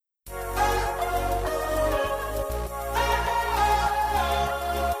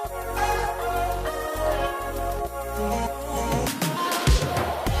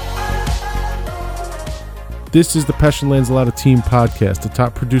This is the Pesce and Lanzillotta Team Podcast, the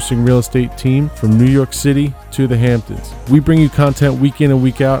top producing real estate team from New York City to the Hamptons. We bring you content week in and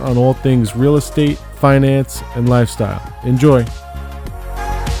week out on all things real estate, finance, and lifestyle. Enjoy.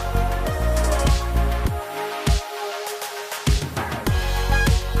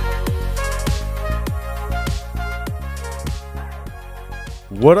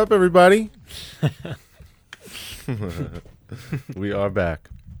 What up, everybody? We are back.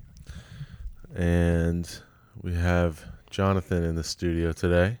 And we have Jonathan in the studio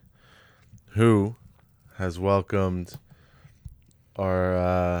today, who has welcomed our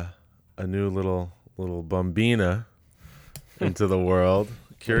a new little bambina into the world.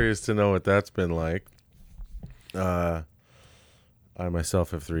 Curious to know what that's been like. I myself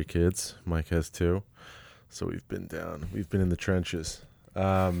have 3 kids. Mike has 2. So we've been in the trenches.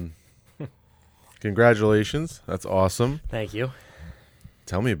 Congratulations. That's awesome. Thank you.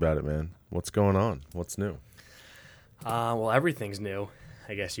 Tell me about it, man. What's going on? What's new? Well, everything's new,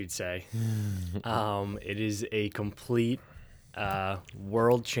 I guess you'd say. It is a complete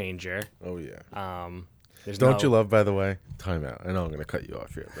world changer. Oh, yeah. Don't you love, by the way, time out. I know I'm going to cut you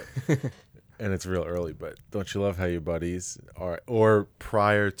off here, but and it's real early, but don't you love how your buddies are, or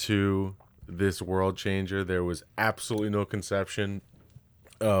prior to this world changer, there was absolutely no conception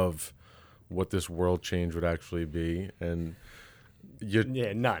of what this world change would actually be, and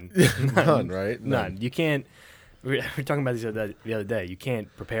none. None, right? None. You can't. We were talking about this the other day. You can't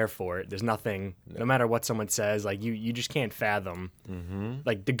prepare for it. There's nothing. No matter what someone says, like you just can't fathom. Mm-hmm.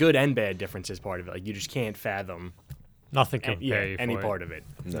 Like the good and bad difference is part of it. Like you just can't fathom. Nothing can prepare you for any part of it.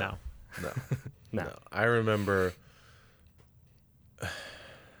 No. No. I remember.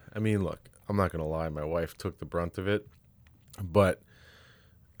 I mean, look, I'm not gonna lie. My wife took the brunt of it, but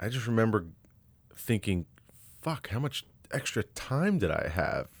I just remember thinking, "Fuck, how much extra time did I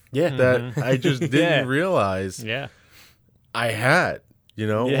have?" Yeah, that I just didn't realize. Yeah, I had. Yeah.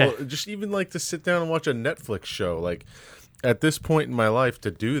 Well, just even like to sit down and watch a Netflix show. Like at this point in my life,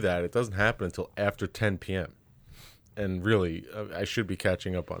 to do that, it doesn't happen until after 10 p.m. And really, I should be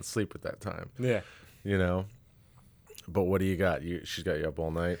catching up on sleep at that time. Yeah, But what do you got? She's got you up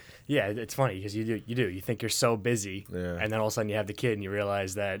all night. Yeah, it's funny because you do. You think you're so busy, yeah. And then all of a sudden you have the kid and you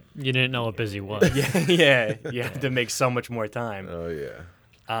realize that you didn't know what busy was. Yeah. You have to make so much more time. Oh yeah.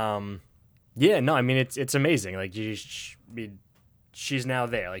 No, I mean it's amazing. Like she's now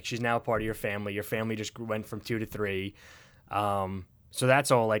there. Like she's now part of your family. Your family just went from 2 to 3. So that's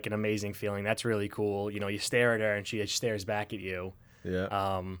all like an amazing feeling. That's really cool. You stare at her and she stares back at you.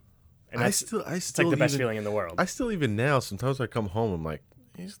 Yeah. And I still it's like the best feeling in the world. I still even now sometimes I come home I'm like,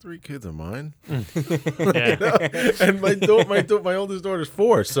 these 3 kids are mine. Yeah. And my oldest daughter's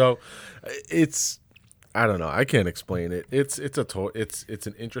 4, so it's, I don't know, I can't explain it. It's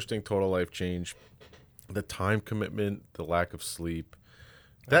an interesting total life change. The time commitment, the lack of sleep,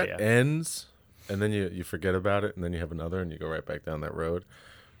 that ends, and then you forget about it, and then you have another, and you go right back down that road.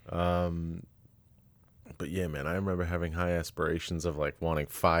 But yeah, man, I remember having high aspirations of like wanting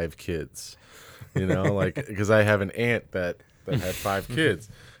 5 kids, like because I have an aunt that had 5 kids,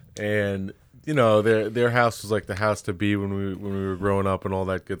 and their house was like the house to be when we were growing up and all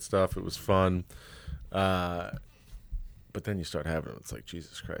that good stuff. It was fun, but then you start having them. It's like,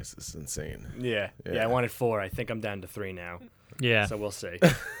 Jesus Christ, this is insane. Yeah. I wanted 4. I think I'm down to 3 now. Yeah. So we'll see.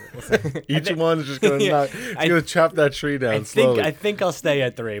 Each one is just gonna chop that tree down slowly. I think I'll stay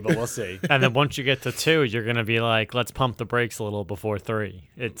at 3, but we'll see. And then once you get to 2, you're gonna be like, let's pump the brakes a little before 3.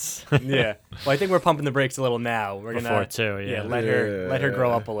 It's yeah. Well, I think we're pumping the brakes a little now. We're gonna before 2. Yeah. Let her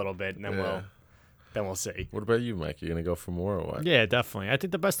grow up a little bit, and then we'll see. What about you, Mike? You gonna go for more or what? Yeah, definitely. I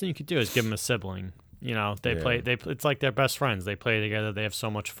think the best thing you could do is give them a sibling. They play. It's like they're best friends. They play together. They have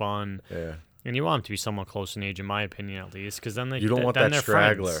so much fun. Yeah. And you want them to be somewhat close in age, in my opinion, at least, because then you don't want that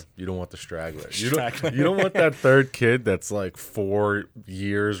straggler. Friends. You don't want the straggler. You don't want that third kid that's like 4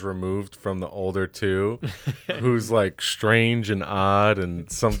 years removed from the older 2, who's like strange and odd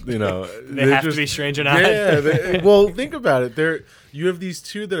and some. They have to be strange and odd. Yeah. Well, think about it. You have these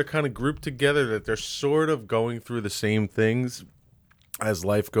 2 that are kind of grouped together that they're sort of going through the same things as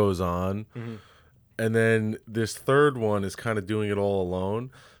life goes on, and then this third one is kind of doing it all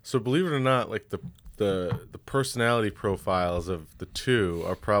alone. So believe it or not, like the personality profiles of the 2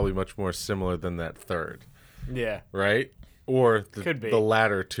 are probably much more similar than that third. Yeah. Right? Or Could be. The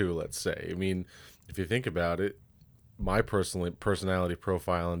latter 2, let's say. I mean, if you think about it, my personality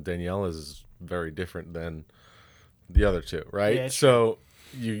profile and Daniela's is very different than the other 2, right? Yeah, so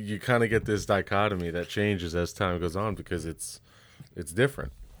you kind of get this dichotomy that changes as time goes on because it's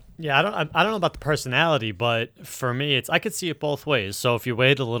different. Yeah, I don't know about the personality, but for me, I could see it both ways. So if you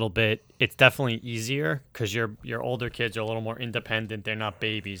wait a little bit, it's definitely easier because your older kids are a little more independent. They're not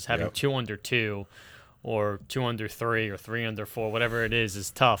babies. Having 2 under 2 or 2 under 3 or 3 under 4, whatever it is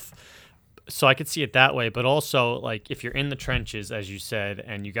tough. So I could see it that way, but also like if you're in the trenches, as you said,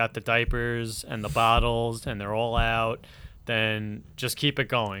 and you got the diapers and the bottles and they're all out, then just keep it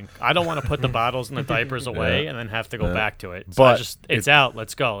going. I don't want to put the bottles and the diapers away and then have to go back to it. So But it's out.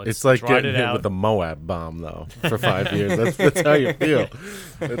 Let's go. It's like ride getting it hit out. with the Moab bomb, though, for 5 years. That's how you feel.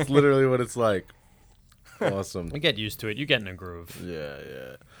 That's literally what it's like. Awesome. You get used to it. You get in a groove.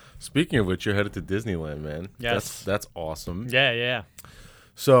 Yeah. Speaking of which, you're headed to Disneyland, man. Yes. That's awesome. Yeah.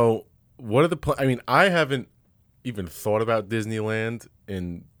 So, what are the I mean, I haven't even thought about Disneyland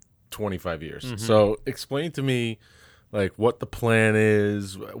in 25 years. Mm-hmm. So, explain to me, like, what the plan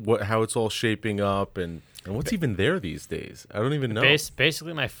is, how it's all shaping up, and what's even there these days. I don't even know.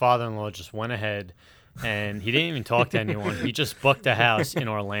 Basically, my father-in-law just went ahead and he didn't even talk to anyone. He just booked a house in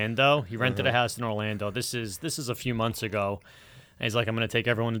Orlando. He rented a house in Orlando. This is a few months ago. And he's like, I'm going to take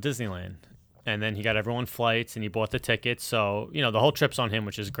everyone to Disneyland. And then he got everyone flights and he bought the tickets. So, the whole trip's on him,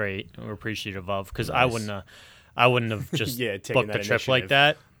 which is great. We're appreciative of because Nice. I wouldn't have just booked the trip like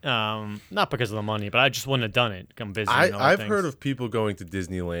that. Not because of the money, but I just wouldn't have done it. I'm busy. I've heard of people going to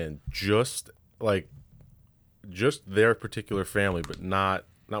Disneyland just their particular family, but not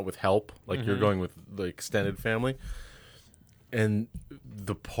with help. Like you're going with the extended family, and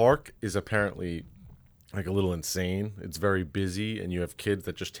the park is apparently like a little insane. It's very busy, and you have kids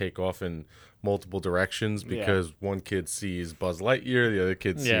that just take off in multiple directions because one kid sees Buzz Lightyear, the other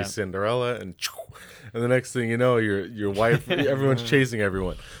kid sees Cinderella, and the next thing you know, your wife, everyone's chasing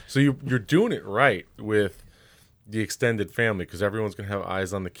everyone. So you're doing it right with the extended family because everyone's gonna have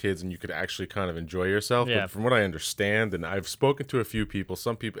eyes on the kids, and you could actually kind of enjoy yourself. Yeah. But from what I understand, and I've spoken to a few people,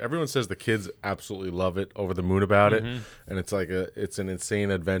 everyone says the kids absolutely love it, over the moon about it, and it's like it's an insane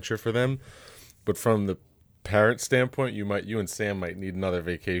adventure for them. But from the parent standpoint, you and Sam might need another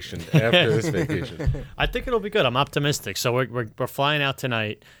vacation after this vacation. I think it'll be good. I'm optimistic. So we're flying out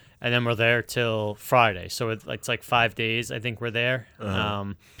tonight, and then we're there till Friday. So it's like 5 days. I think we're there.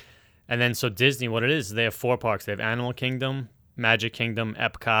 And then so Disney, what it is, they have 4 parks. They have Animal Kingdom, Magic Kingdom,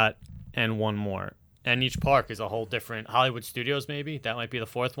 Epcot, and one more. And each park is a whole different Hollywood Studios. Maybe that might be the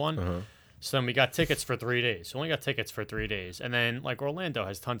 4th one. So then we got tickets for 3 days. We only got tickets for 3 days. And then, like, Orlando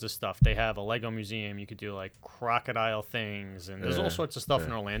has tons of stuff. They have a Lego museum. You could do, like, crocodile things. And there's all sorts of stuff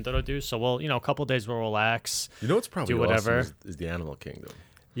in Orlando to do. So, we'll, a couple of days we'll relax. You know what's probably do whatever. awesome is the Animal Kingdom.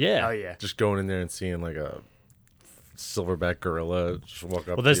 Yeah. Oh, yeah. Just going in there and seeing, like, a silverback gorilla just walk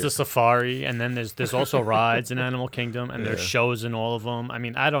up. Well, there's to the you. safari, and then there's also rides in Animal Kingdom, and there's shows in all of them. I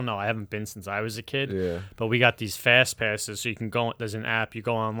mean, I don't know. I haven't been since I was a kid, but we got these fast passes, so you can go. There's an app. You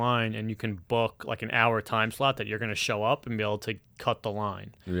go online, and you can book like an hour time slot that you're going to show up and be able to cut the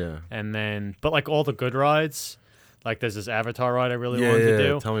line. Yeah. And then, but like all the good rides, like there's this Avatar ride I really wanted to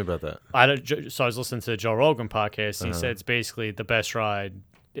do. Tell me about that. So I was listening to the Joe Rogan podcast, and he said it's basically the best ride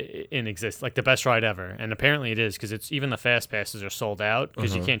in existence, like the best ride ever, and apparently it is because it's even the fast passes are sold out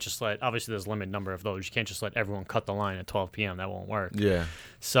because you can't just obviously there's a limited number of those. You can't just let everyone cut the line at 12 p.m. That won't work. Yeah.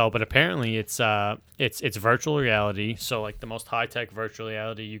 So, but apparently it's virtual reality. So like the most high tech virtual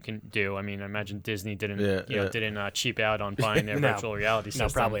reality you can do. I mean, I imagine Disney didn't didn't cheap out on buying their virtual reality system.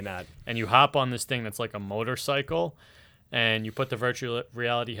 No, probably not. And you hop on this thing that's like a motorcycle, and you put the virtual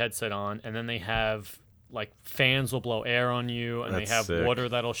reality headset on, and then they have like fans will blow air on you, and That's they have sick. water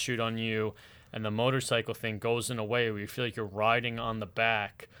that'll shoot on you, and the motorcycle thing goes in a way where you feel like you're riding on the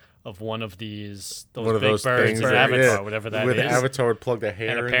back of one of those big birds things in that- Avatar, whatever that With is. Avatar would plug the hair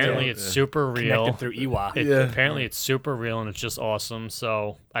And in apparently it. it's super real. Connected through Ewok. Apparently it's super real, and it's just awesome.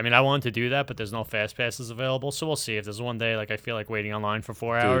 So, I mean, I wanted to do that, but there's no fast passes available. So we'll see. If there's one day like I feel like waiting online for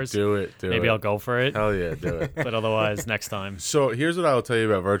 4 hours, Do it. maybe I'll go for it. Hell yeah, do it. But otherwise, next time. So here's what I'll tell you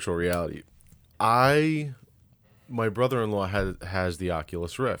about virtual reality. My brother-in-law has the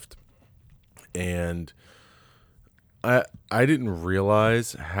Oculus Rift, and I didn't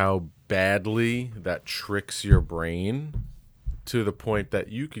realize how badly that tricks your brain to the point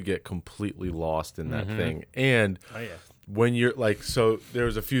that you could get completely lost in that thing. And when you're like, so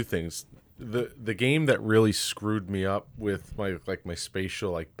there's a few things. The game that really screwed me up with my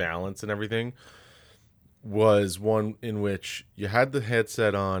spatial balance and everything was one in which you had the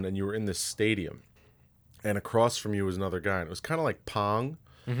headset on and you were in this stadium, and across from you was another guy, and it was kind of like Pong,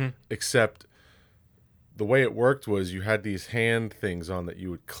 except the way it worked was you had these hand things on that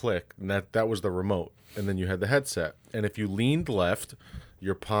you would click, and that was the remote, and then you had the headset, and if you leaned left,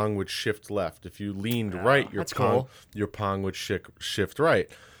 your Pong would shift left. If you leaned right, your that's Pong cool. your Pong would shift right.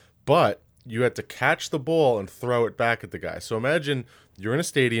 but you had to catch the ball and throw it back at the guy. So imagine you're in a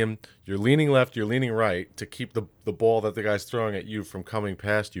stadium, you're leaning left, you're leaning right to keep the ball that the guy's throwing at you from coming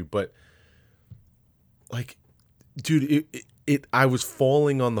past you. But, like, dude, I was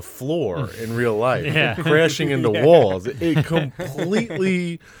falling on the floor in real life, crashing into walls. It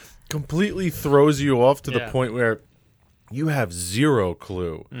completely throws you off to the point where you have zero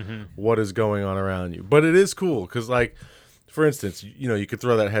clue what is going on around you. But it is cool because, like, for instance, you could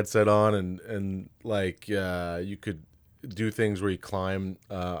throw that headset on and like you could do things where you climb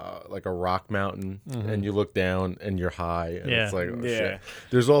like a rock mountain and you look down and you're high and it's like, oh, shit.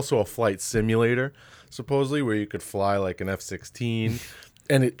 There's also a flight simulator supposedly where you could fly like an F-16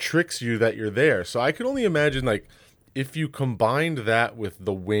 and it tricks you that you're there. So I could only imagine, like, if you combined that with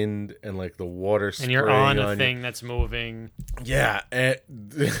the wind and like the water and you're on a thing that's moving. Yeah.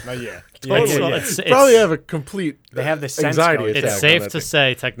 Totally. It's probably have a complete they have the anxiety sense attack. It's safe to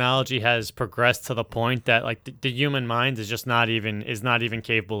say technology has progressed to the point that, like, the human mind is just not even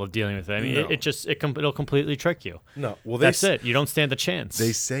capable of dealing with it. I mean, it'll completely trick you. No. Well, that's it. You don't stand a chance.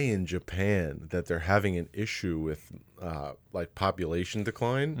 They say in Japan that they're having an issue with like population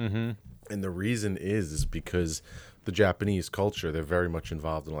decline. And the reason is because the Japanese culture, they're very much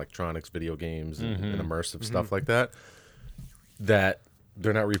involved in electronics, video games, and immersive stuff like that, that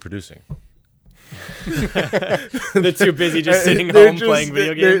they're not reproducing. They're too busy just sitting home playing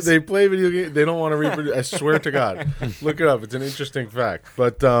video games. They play video games. They don't want to reproduce. I swear to God. Look it up. It's an interesting fact.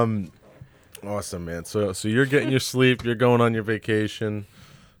 But awesome, man. So you're getting your sleep. You're going on your vacation.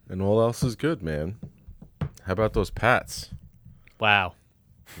 And all else is good, man. How about those Pats? Wow.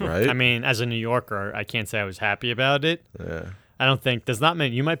 Right? I mean, as a New Yorker, I can't say I was happy about it. Yeah. I don't think there's not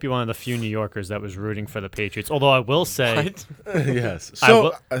many. You might be one of the few New Yorkers that was rooting for the Patriots. Although I will say, yes.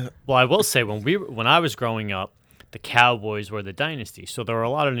 So I will say when I was growing up, the Cowboys were the dynasty. So there were a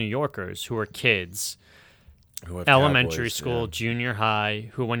lot of New Yorkers who were kids, elementary school, junior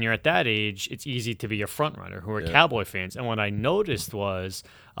high, who when you're at that age, it's easy to be a front runner, who are Cowboy fans. And what I noticed was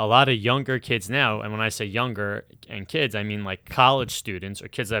a lot of younger kids now, and when I say younger and kids, I mean like college students or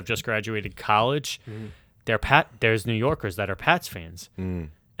kids that have just graduated college. There's New Yorkers that are Pats fans. And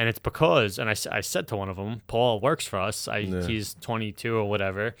it's because, and I said to one of them, Paul works for us. He's 22 or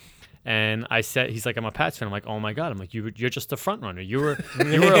whatever. And I said, he's like, I'm a Pats fan. I'm like, oh my God. I'm like, you're just a front runner. You were a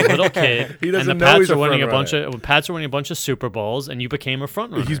little kid. He doesn't and the know Pats he's are a winning Pats are winning a bunch of Super Bowls, and you became a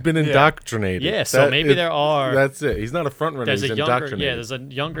front runner. He's been indoctrinated. Yeah, so maybe there are. That's it. He's not a front runner. He's indoctrinated. There's a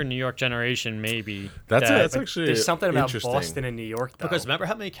younger New York generation, maybe. That's actually there's something about Boston and New York, though. Because remember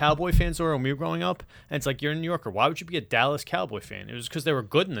how many Cowboy fans there were when we were growing up? And it's like, you're a New Yorker. Why would you be a Dallas Cowboy fan? It was because they were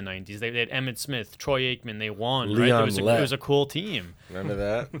good in the 90s. They had Emmitt Smith, Troy Aikman. They won. Leon right? It was a cool team. Remember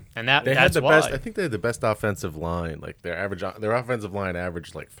that? And that's why. I think they had the best offensive line. Like their offensive line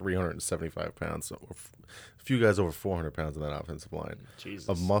averaged like 375 pounds. So a few guys over 400 pounds on that offensive line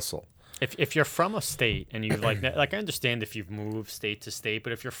of muscle. If you're from a state and you've like I understand if you've moved state to state,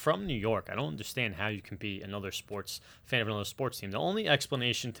 but if you're from New York, I don't understand how you can be another fan of another sports team. The only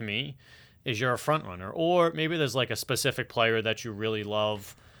explanation to me is you're a front runner, or maybe there's like a specific player that you really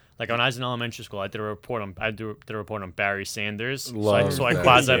love. Like when I was in elementary school, I did a report on Barry Sanders. So I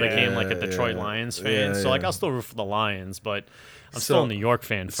quasi became like a Detroit Lions fan. So like I'll still root for the Lions, but I'm still a New York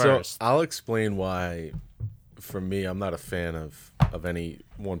fan first. So I'll explain why. For me, I'm not a fan of any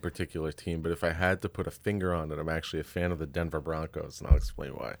one particular team, but if I had to put a finger on it, I'm actually a fan of the Denver Broncos, and I'll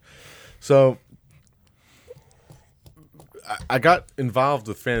explain why. So I got involved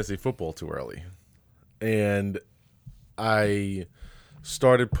with fantasy football too early, and I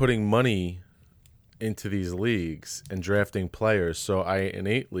started putting money into these leagues and drafting players, so I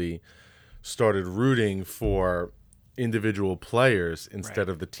innately started rooting for individual players instead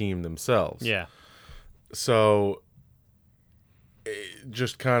of the team themselves. Yeah. So it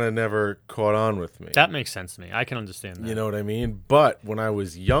just kind of never caught on with me. That makes sense to me. I can understand that. You know what I mean? But when I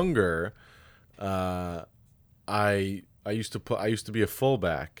was younger, I used to be a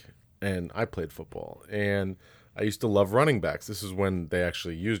fullback, and I played football, and I used to love running backs. This is when they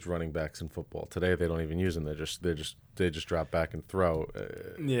actually used running backs in football. Today they don't even use them. They just drop back and throw.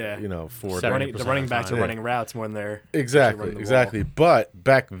 You know, the running backs are running routes more than they're exactly. But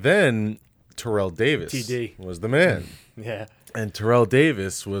back then, Terrell Davis was the man. Yeah. And Terrell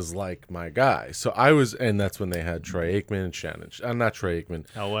Davis was like my guy. So I was, and that's when they had Troy Aikman and Shannon. Not Troy Aikman.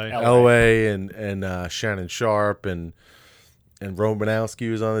 Elway and Shannon Sharp and Romanowski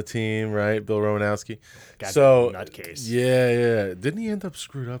was on the team, right? Bill Romanowski. Nutcase. Yeah. Didn't he end up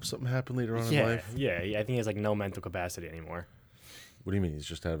screwed up? Something happened later on in life? Yeah. I think he has like no mental capacity anymore. What do you mean? He's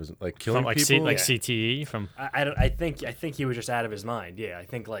just out of his killing From like people? CTE from. I think he was just out of his mind. Yeah, I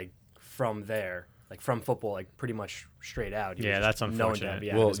think like from there, like from football, like pretty much straight out. He was just that's known to unfortunate.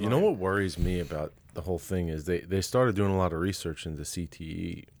 be out of Well, his you know mind. what worries me about the whole thing is they started doing a lot of research into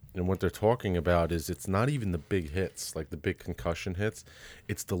CTE, and what they're talking about is it's not even the big hits, like the big concussion hits,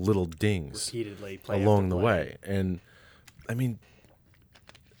 it's the little dings Repeatedly play along after the play. way. And I mean,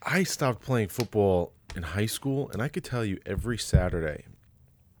 I stopped playing football in high school, and I could tell you every Saturday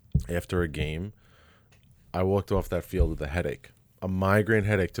after a game, I walked off that field with a headache, a migraine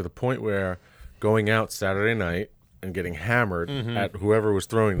headache, to the point where going out Saturday night and getting hammered at whoever was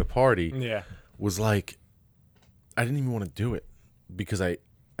throwing the party Yeah. was like, I didn't even want to do it because I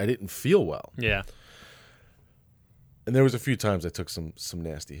didn't feel well. Yeah. And there was a few times I took some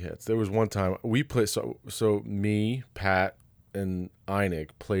nasty hits. There was one time we played, so me, Pat, and Einig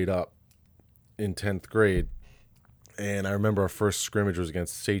played up in 10th grade, and I remember our first scrimmage was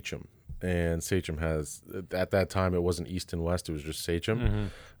against Sachem, and Sachem has, at that time it wasn't East and West, it was just Sachem,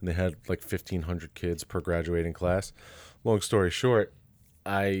 and they had like 1,500 kids per graduating class. Long story short,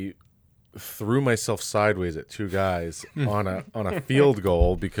 I threw myself sideways at two guys on a field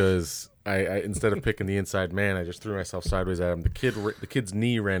goal because I instead of picking the inside man, I just threw myself sideways at him. The kid's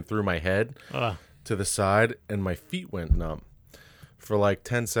knee ran through my head to the side, and my feet went numb for like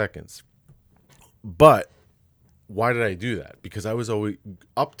 10 seconds. But why did I do that? Because I was always,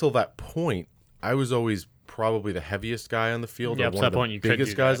 up till that point, I was always probably the heaviest guy on the field, Yeah, or up to one that of the point you could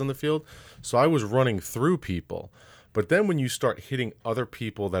biggest do guys that. on the field. So I was running through people. But then when you start hitting other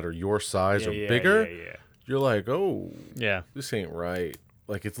people that are your size or bigger, Yeah. you're like, oh, Yeah. this ain't right.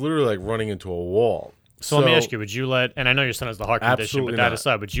 Like, it's literally like running into a wall. So let me ask you, would you let, and I know your son has the heart condition, Absolutely but that not.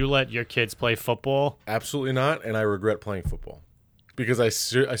 aside, would you let your kids play football? Absolutely not, and I regret playing football. Because I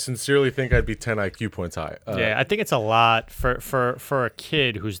sincerely think I'd be 10 IQ points high. Yeah, I think it's a lot for a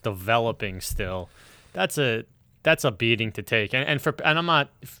kid who's developing still. That's a beating to take. And I'm not,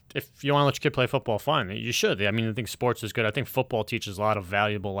 if you want to let your kid play football, fine, you should. I mean, I think sports is good. I think football teaches a lot of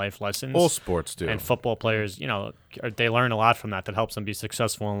valuable life lessons. All sports do. And football players, they learn a lot from that helps them be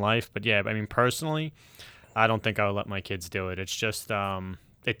successful in life. But yeah, I mean, personally, I don't think I would let my kids do it. It's just, I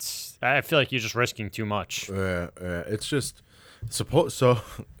feel like you're just risking too much. It's just, so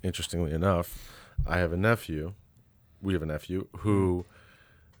interestingly enough, I have a nephew. We have a nephew who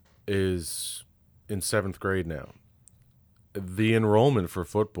is in 7th grade now. The enrollment for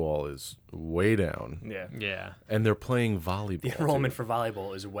football is way down. Yeah. Yeah. And they're playing volleyball. The enrollment for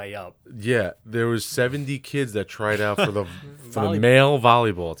volleyball is way up. Yeah, there was 70 kids that tried out for the male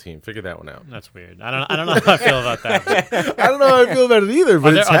volleyball team. Figure that one out. That's weird. I don't know how I feel about that. I don't know how I feel about it either,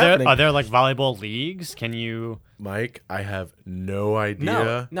 but it's happening. Are there like volleyball leagues? Can you? Mike, I have no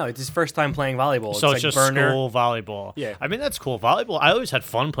idea. No, it's his first time playing volleyball. So it's like just burner. school volleyball. Yeah. I mean, that's cool. Volleyball, I always had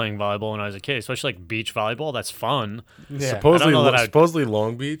fun playing volleyball when I was a kid, especially like beach volleyball. That's fun. Yeah. Supposedly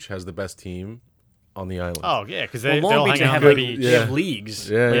Long Beach has the best team on the island. Oh, yeah, because Well, they'll Long Beach, hang out on have the like, beach. they have leagues.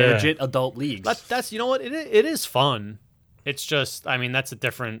 Yeah, like yeah. legit adult leagues. That's you know what? It is fun. It's just, I mean, that's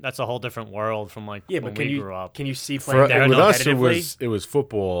a whole different world from like when but we grew up. can you see playing there With us, competitively? it was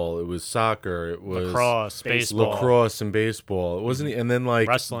football, it was soccer, it was Lacrosse, baseball. lacrosse and baseball. It wasn't, and then like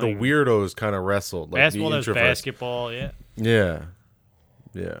Wrestling. the weirdos kind of wrestled, like Basketball, the there's introverts. basketball, yeah. Yeah.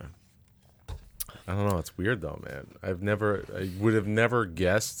 I don't know. It's weird though, man. I would have never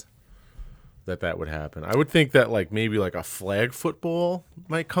guessed that would happen. I would think that like maybe like a flag football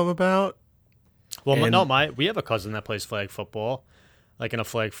might come about. Well, And- we have a cousin that plays flag football, like in a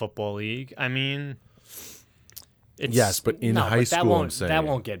flag football league. I mean, it's, Yes, but in No, high but school, I'm saying that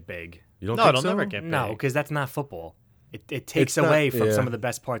won't get big. You don't no, think it'll so? never get No, big. because that's not football. It takes It's not- away from yeah. some of the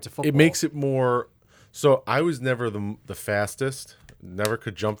best parts of football. It makes it more. So I was never the fastest. Never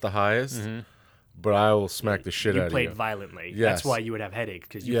could jump the highest. But I will smack the shit You out of played you. violently. Yes. That's why you would have headache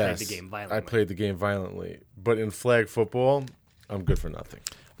because you played the game violently. I played the game violently. But in flag football, I'm good for nothing.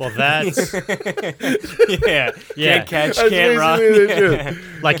 Well, that's yeah. Yeah. Can't catch, That's can't run. basically the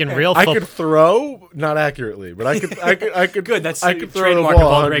truth. like in real I football. could throw, not accurately, but I could. Good, that's I the could throw the trademark ball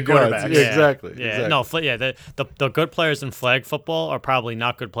of all 100 great yards. quarterbacks. Yeah, exactly. Yeah, exactly. no, the good players in flag football are probably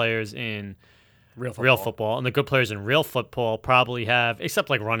not good players in real football, and the good players in real football probably have, except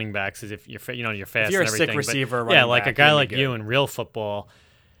like running backs, is if you're you're fast. you're and a sick everything, receiver, but, yeah, running like a back, guy you'll be like you good. in real football.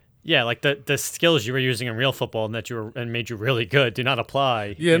 Yeah, like the skills you were using in real football and made you really good do not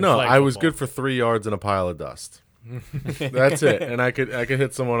apply. Yeah, in no, flag I was football. good for 3 yards in a pile of dust. That's it, and I could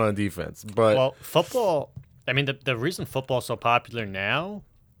hit someone on defense. But Well, football. I mean, the reason football's so popular now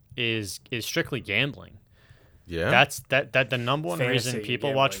is strictly gambling. Yeah. That's the number one reason Fantasy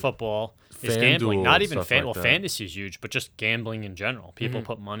people watch gambling. football is FanDuel gambling. Not and even stuff like that. fantasy is huge, but just gambling in general. People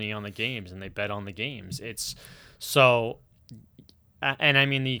put money on the games and they bet on the games. It's so. And I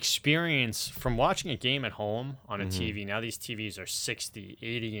mean, the experience from watching a game at home on a TV, now these TVs are 60,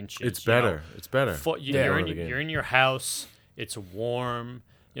 80 inches. It's better. It's better. You're in your house. It's warm,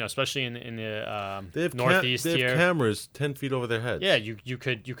 especially in the They have Northeast they have here. cameras 10 feet over their heads. Yeah, you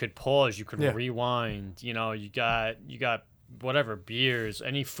could pause, you could Yeah. rewind. You got whatever beers,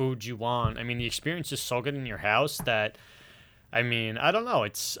 any food you want. I mean, the experience is so good in your house that. I mean, I don't know.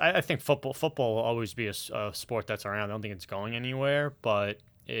 I think football will always be a sport that's around. I don't think it's going anywhere, but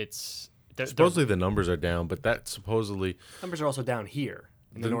it's Supposedly the numbers are down, but that supposedly Numbers are also down here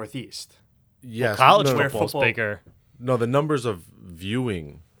in the Northeast. yes, college no, football's bigger. No, the numbers of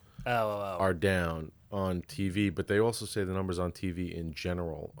viewing Oh. are down on TV, but they also say the numbers on TV in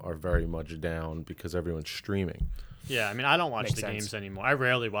general are very much down because everyone's streaming. Yeah, I mean, I don't watch Makes the sense. games anymore. I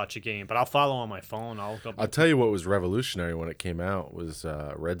rarely watch a game, but I'll follow on my phone. I'll tell you what was revolutionary when it came out was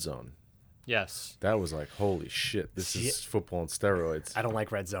Red Zone. Yes. That was like, holy shit, this is football on steroids. I don't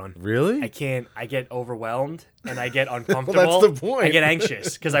like Red Zone. Really? I can't. I get overwhelmed and I get uncomfortable. That's the point. I get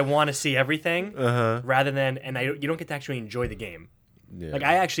anxious because I want to see everything rather than, you don't get to actually enjoy the game. Yeah.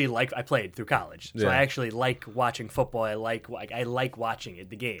 Like I played through college, so Yeah. I actually like watching football. I like watching it,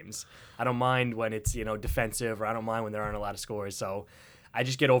 the games. I don't mind when it's defensive, or I don't mind when there aren't a lot of scores. So I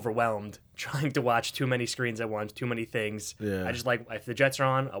just get overwhelmed trying to watch too many screens at once, too many things. Yeah. I just like if the Jets are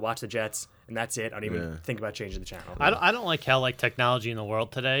on, I watch the Jets, and that's it. I don't even Yeah. think about changing the channel. I don't like how technology in the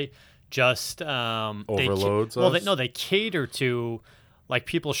world today just Overloads Well, us? they cater to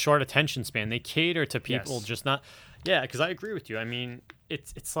people's short attention span. They cater to people Yes. just not. Yeah, because I agree with you. I mean,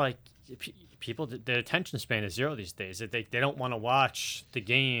 it's like people their attention span is zero these days. They don't want to watch the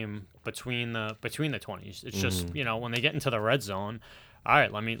game between the 20s. It's just when they get into the red zone. All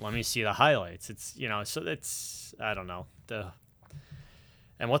right, let me see the highlights. It's so it's I don't know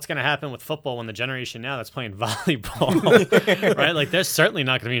and what's going to happen with football when the generation now that's playing volleyball, right? Like they're certainly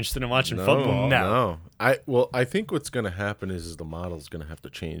not going to be interested in watching football. No. I think what's going to happen is the model's going to have to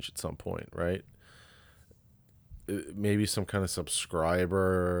change at some point, right? Maybe some kind of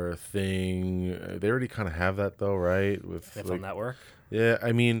subscriber thing. They already kind of have that though, right? With NFL Network. Yeah,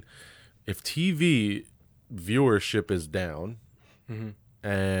 I mean, if TV viewership is down,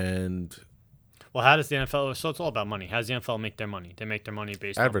 and Well, how does the NFL? So it's all about money. How does the NFL make their money? They make their money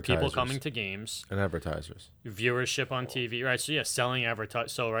based on people Advertisers. coming to games, advertisers, viewership on TV, right? So yeah, selling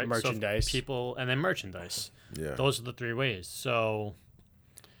advertise. So right, Merchandise. so people, and then merchandise. yeah, Those are the three ways. So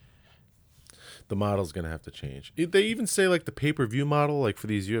the model's gonna have to change. They even say the pay-per-view model, for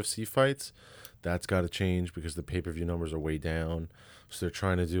these UFC fights, that's got to change because the pay-per-view numbers are way down. So they're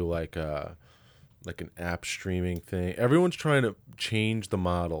trying to do an app streaming thing. Everyone's trying to change the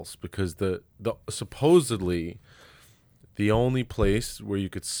models because the supposedly the only place where you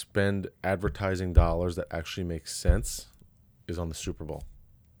could spend advertising dollars that actually makes sense is on the Super Bowl.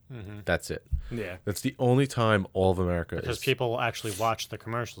 That's it. Yeah. That's the only time all of America because is. people will actually watch the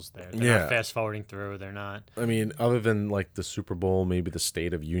commercials there. They're not fast forwarding through. They're not. I mean, other than the Super Bowl, maybe the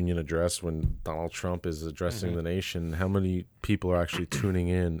State of Union address when Donald Trump is addressing the nation, how many people are actually tuning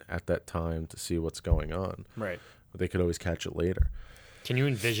in at that time to see what's going on? Right. They could always catch it later. Can you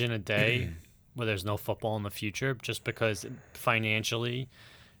envision a day where there's no football in the future just because financially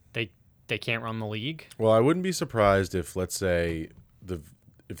they can't run the league? Well, I wouldn't be surprised if, let's say,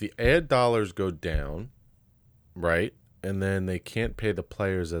 if the ad dollars go down, right, and then they can't pay the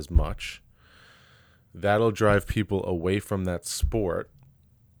players as much, that'll drive people away from that sport.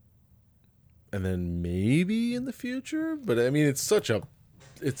 And then maybe in the future, but I mean, it's such an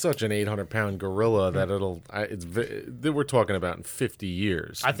 800-pound gorilla that we're talking about in 50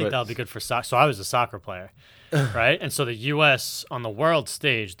 years. I think that'll be good for soccer. So I was a soccer player, right? And so the U.S. on the world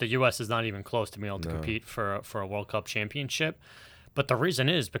stage, the U.S. is not even close to being able to compete for a World Cup championship. But the reason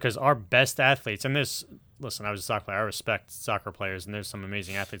is because our best athletes, and listen, I was a soccer player. I respect soccer players, and there's some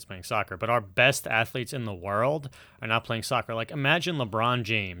amazing athletes playing soccer. But our best athletes in the world are not playing soccer. Imagine LeBron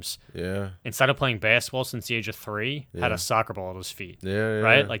James, instead of playing basketball since the age of 3, had a soccer ball at his feet.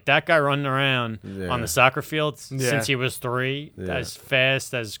 Right? That guy running around on the soccer field since he was 3, as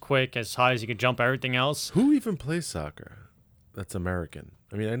fast, as quick, as high as he could jump, everything else. Who even plays soccer that's American?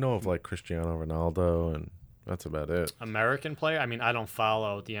 I mean, I know of Cristiano Ronaldo, and that's about it. American player? I mean, I don't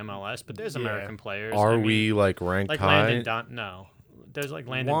follow the MLS, but there's American players. Are we ranked high? No. There's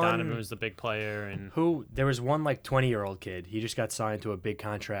Landon Donovan who's the big player, and There was one 20-year-old kid. He just got signed to a big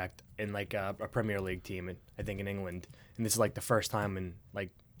contract in a Premier League team, I think in England. And this is the first time in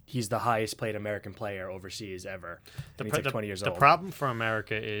he's the highest paid American player overseas ever. And he's like 20 years old. The problem for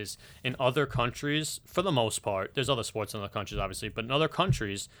America is in other countries, for the most part, there's other sports in other countries, obviously, but in other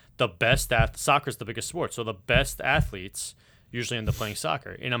countries, soccer's the biggest sport. So the best athletes usually end up playing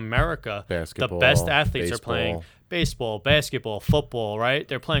soccer. In America, Basketball, the best athletes are baseball. playing baseball, basketball, football, right?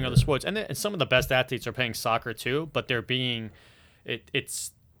 They're playing other sports. And some of the best athletes are playing soccer too, but they're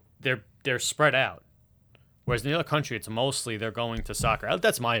spread out. Whereas in the other country, it's mostly they're going to soccer.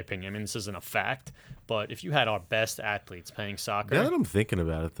 That's my opinion. I mean, this isn't a fact, but if you had our best athletes playing soccer, Now that I'm thinking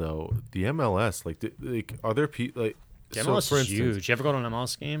about it, though, the MLS, are there people like? the so, MLS for is instance, huge. You ever go to an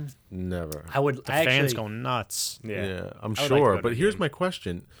MLS game? Never. The fans go nuts. Yeah, I'm I would like to sure. go to But a here's game. my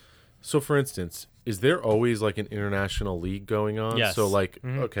question. So, for instance, is there always like an international league going on? Yes. So, like,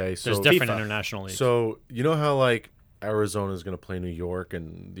 okay, so There's different FIFA. international leagues. So you know how like Arizona is going to play New York,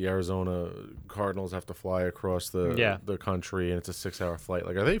 and the Arizona Cardinals have to fly across the country, and it's a 6-hour flight.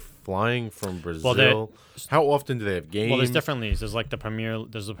 Like, are they flying from Brazil? How often do they have games? Well, there's different leagues. There's like the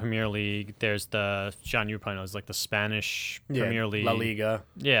Premier League. There's the John, you probably know, it's like the Spanish Premier League. La Liga.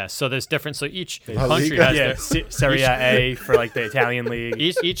 Yeah, so there's different. So each La country Liga? has Yeah, their, Serie A for like the Italian league.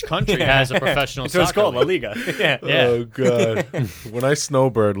 each country has a professional That's what it's soccer called, La league. Liga. Yeah. Yeah. Oh god! When I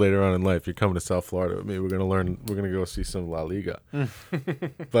snowbird later on in life, you're coming to South Florida with me. We're gonna learn. We're gonna go see some La Liga.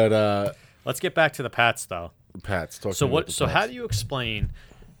 But Let's get back to the Pats though. Pats. Talk So to me about what? the So Pats. how do you explain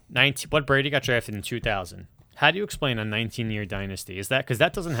what Brady got drafted in 2000? How do you explain a 19-year dynasty? Is that because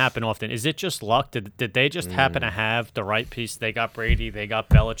that doesn't happen often? Is it just luck? Did they just happen to have the right piece? They got Brady, they got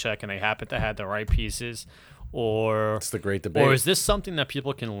Belichick, and they happened to have the right pieces, or It's the great debate. or is this something that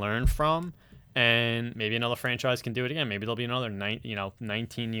people can learn from? And maybe another franchise can do it again. Maybe there'll be another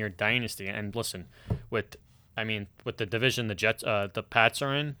 19-year dynasty. And listen, with the division the Pats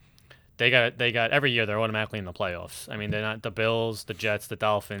are in, they got every year they're automatically in the playoffs. I mean, they're not the Bills, the Jets, the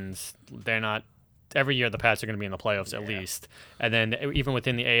Dolphins. They're not every year. The Pats are going to be in the playoffs at least. And then even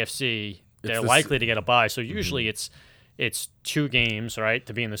within the AFC, they're likely to get a bye. So usually it's 2 games, right,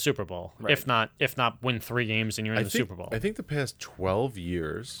 to be in the Super Bowl. Right. If not win 3 games and you're in the Super Bowl. I think the past 12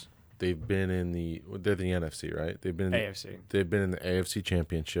 years they've been they're the NFC, right? They've been AFC. They've been in the AFC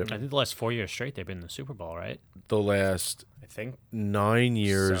Championship. I think the last 4 years straight they've been in the Super Bowl, right? The last I think 9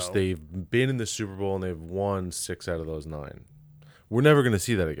 years So. they've been in the Super Bowl and they've won 6 out of those 9. We're never going to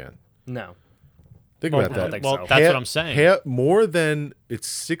see that again. no. Think Well, about I don't that. think well, so. that's what I'm saying. More than it's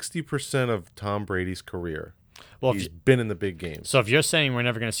 60% of Tom Brady's career. Well, He's been in the big games. So if you're saying we're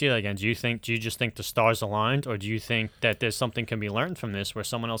never going to see that again, do you just think the stars aligned, or do you think that there's something can be learned from this where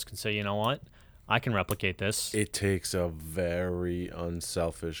someone else can say, you know what, I can replicate this? It takes a very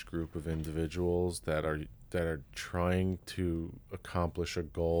unselfish group of individuals that are trying to accomplish a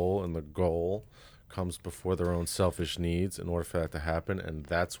goal, and the goal comes before their own selfish needs in order for that to happen, and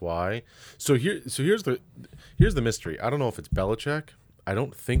that's why. So here's the mystery. I don't know if it's Belichick. I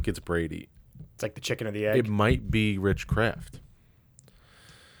don't think it's Brady. It's like the chicken or the egg. It might be Rich Kraft.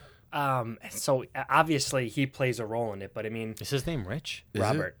 So obviously he plays a role in it, but I mean, Is his name Rich? Is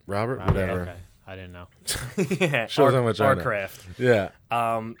Robert. it? Robert, Oh, whatever. okay. I didn't know. yeah, Shows how much I know. Craft. Yeah.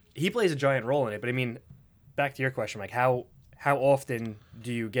 He plays a giant role in it, but I mean, back to your question, like how often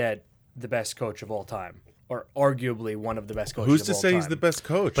do you get the best coach of all time, or arguably one of the best coaches? Who's of to all say time? he's the best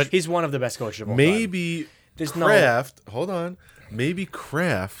coach? But he's one of the best coaches of all time. maybe There's no- Kraft. Hold on. Maybe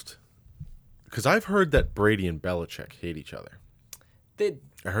Kraft. Because I've heard that Brady and Belichick hate each other.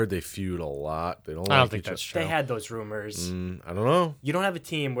 I heard they feud a lot. They don't. I don't like think each that's other. true. They had those rumors. I don't know. You don't have a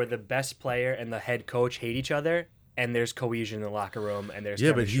team where the best player and the head coach hate each other, and there's cohesion in the locker room, and there's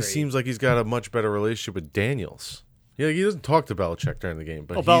Yeah, but he chemistry. seems like he's got a much better relationship with Daniels. Yeah, he doesn't talk to Belichick during the game,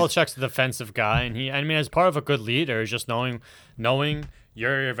 but Well, Belichick's a defensive guy, and as part of a good leader is just knowing your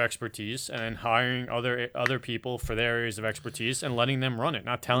area of expertise and then hiring other people for their areas of expertise and letting them run it,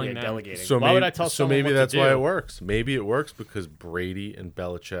 not telling them. delegating. So Why maybe, would I tell someone maybe what to that's why do? it works. Maybe it works because Brady and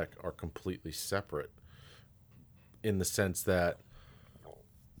Belichick are completely separate in the sense that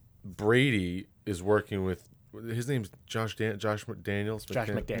Brady is working with his name's Josh McDaniels.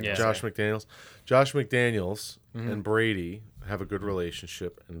 McDaniels, yeah. Josh McDaniels. Josh McDaniels and Brady have a good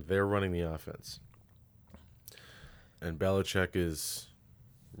relationship, and they're running the offense. And Belichick is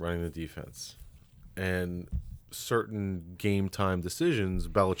running the defense. And certain game time decisions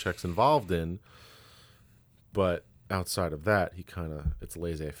Belichick's involved in, but outside of that, it's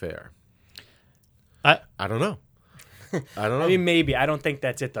laissez-faire. I don't know. I don't know. I mean, maybe. I don't think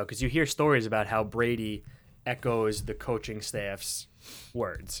that's it, though, because you hear stories about how Brady echoes the coaching staff's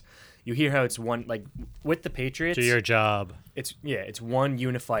words. You hear how it's one, like, with the Patriots, Do your job. it's one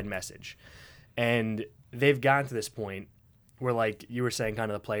unified message. And they've gotten to this point where like you were saying,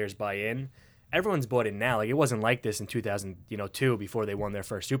 kind of the players buy in. Everyone's bought in now. Like it wasn't like this in 2002 before they won their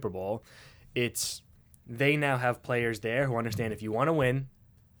first Super Bowl. They now have players there who understand if you want to win,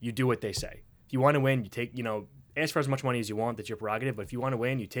 you do what they say. If you want to win, you take, ask for as much money as you want. That's your prerogative. But if you want to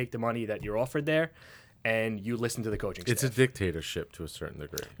win, you take the money that you're offered there, and you listen to the coaching staff. It's a dictatorship to a certain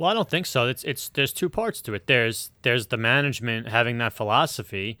degree. Well, I don't think so. There's two parts to it. There's the management having that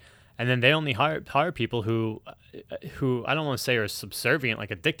philosophy, and then they only hire people who I don't want to say are subservient,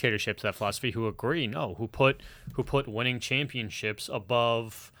 like a dictatorship to that philosophy, who agree, who put winning championships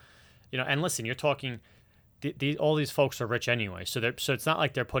above, And listen, you're talking. All these folks are rich anyway, so it's not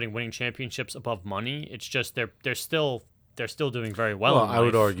like they're putting winning championships above money. It's just they're still doing very well. Well, in I life.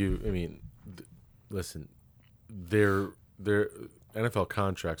 would argue. I mean, listen, their NFL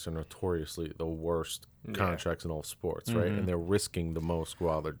contracts are notoriously the worst contracts in all sports, right? And they're risking the most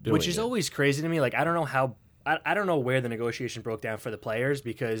while they're doing it. Which is always crazy to me. Like I don't know I don't know where the negotiation broke down for the players,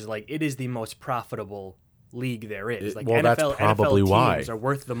 because like it is the most profitable league there is. Like well, that's probably NFL teams why are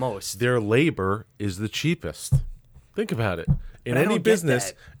worth the most. their labor is the cheapest. Think about it. In I any don't get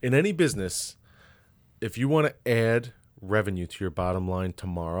business, if you want to add revenue to your bottom line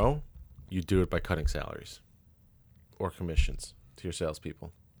tomorrow, you do it by cutting salaries or commissions to your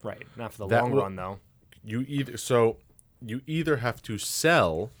salespeople. Right. Not for the That long will- run though. You either have to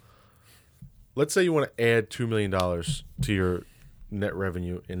sell. Let's say you want to add $2 million to your net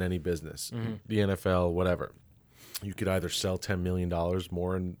revenue in any business, the NFL, whatever. You could either sell $10 million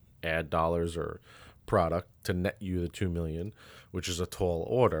more in ad dollars or product to net you the $2 million, which is a tall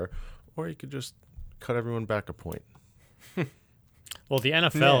order, or you could just cut everyone back a point. Well, the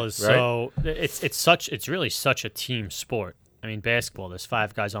NFL is right? so it's really such a team sport. I mean, basketball, there's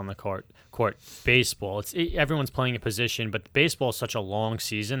 5 guys on the court. Baseball, everyone's playing a position, but baseball is such a long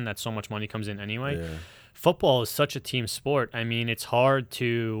season that so much money comes in anyway. Yeah. Football is such a team sport. I mean, it's hard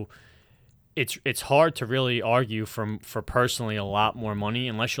to really argue for personally a lot more money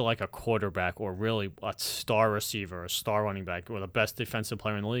unless you're like a quarterback or really a star receiver, a star running back, or the best defensive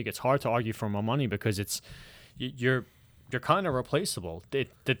player in the league. It's hard to argue for more money because you're kind of replaceable.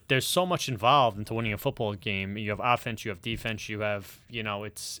 There's so much involved into winning a football game. You have offense, you have defense, you have,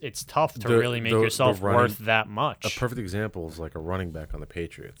 it's tough to really make yourself worth that much. A perfect example is like a running back on the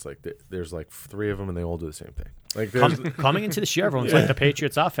Patriots. Like there's like 3 of them and they all do the same thing. Like Coming into this year, everyone's like the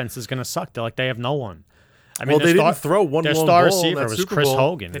Patriots offense is going to suck. They're like they have no one. I mean, they didn't throw one their long star ball in receiver that was Super Chris Bowl.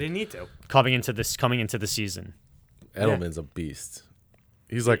 Hogan They didn't need to. coming into the season. Edelman's a beast.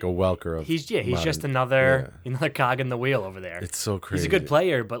 He's like a Welker of He's modern- just another cog in the wheel over there. It's so crazy. He's a good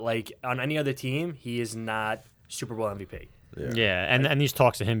player, but like on any other team, he is not Super Bowl MVP. Yeah, and these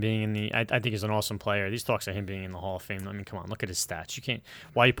talks of him being in the, I think he's an awesome player. These talks of him being in the Hall of Fame. I mean, come on, look at his stats. You can't.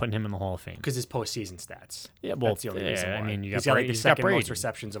 Why are you putting him in the Hall of Fame? Because his postseason stats. Yeah, well, That's the only reason why. I mean, he's got like the second Brady. most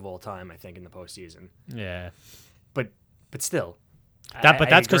receptions of all time, I think, in the postseason. Yeah, But still, that's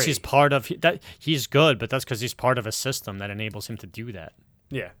because agree. he's part of that. He's good, but that's because he's part of a system that enables him to do that.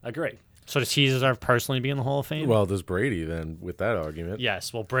 Yeah, agree. So does he deserve personally to be in the Hall of Fame? Well, does Brady then with that argument?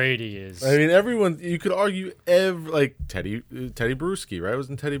 Yes. Well, Brady is. I mean, everyone. You could argue like Teddy Bruschi, right?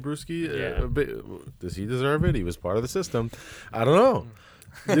 Wasn't Teddy Bruschi? Yeah. Does he deserve it? He was part of the system. I don't know.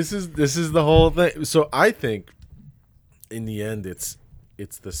 This is the whole thing. So I think, in the end, it's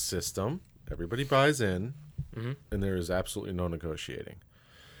the system. Everybody buys in, and there is absolutely no negotiating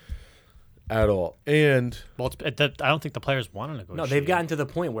at all. And well, I don't think the players want to negotiate. No, they've gotten to the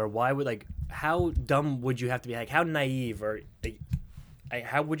point where why would how dumb would you have to be? Like how naive or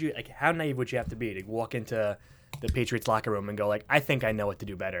how naive would you have to be to walk into the Patriots locker room and go like, I think I know what to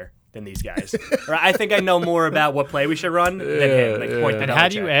do better than these guys, or I think I know more about what play we should run than him. Like, point to And how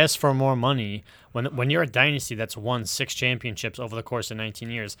do you Belichick. ask for more money when you're a dynasty that's won 6 championships over the course of 19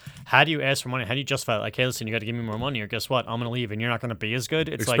 years? How do you ask for money? How do you justify it? Like, hey, listen, you got to give me more money, or guess what? I'm going to leave, and you're not going to be as good.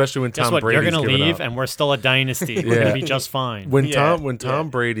 It's Especially when guess Tom what? You're Brady's going to given leave, up. and we're still a dynasty. We're going to be just fine. when Yeah, Tom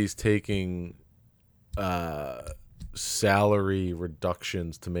Brady's taking salary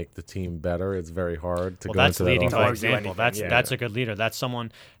reductions to make the team better, it's very hard to go that's into leading that by offense. example. That's a good leader. That's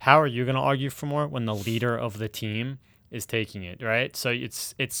someone. How are you going to argue for more when the leader of the team is taking it, right? So I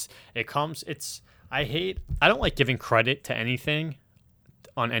don't like giving credit to anything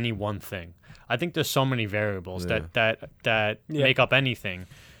on any one thing. I think there's so many variables that make up anything.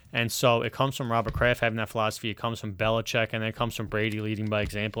 And so it comes from Robert Kraft having that philosophy. It comes from Belichick, and then it comes from Brady leading by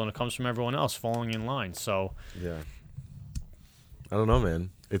example, and it comes from everyone else falling in line. So Yeah. I don't know,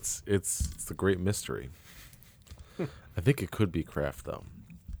 man. It's the great mystery. I think it could be Kraft though.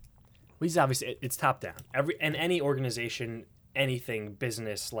 Well, he's obviously it's top down. Any organization, anything,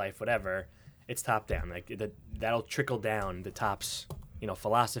 business, life, whatever, it's top down. Like that'll trickle down the top's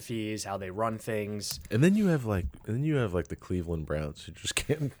philosophies, how they run things. And then you have like the Cleveland Browns who just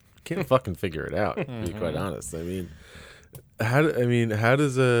can't fucking figure it out. To be quite honest, I mean, how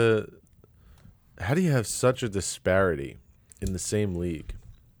do you have such a disparity in the same league?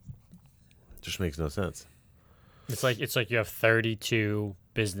 It just makes no sense. It's like you have 32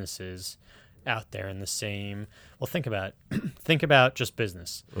 businesses out there in the same. Well, think about just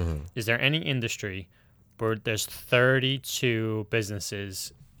business. Mm-hmm. Is there any industry where there's 32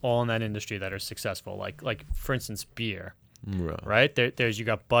 businesses all in that industry that are successful? Like for instance, beer. Right? There's you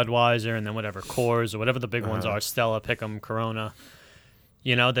got Budweiser and then whatever Coors or whatever the big ones are, Stella, Pick'em, Corona.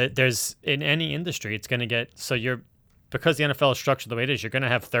 There's in any industry it's going to get because the NFL is structured the way it is, you're going to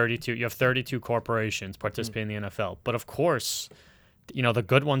have 32. You have 32 corporations participating in the NFL. But of course, the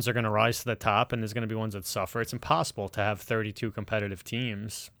good ones are going to rise to the top, and there's going to be ones that suffer. It's impossible to have 32 competitive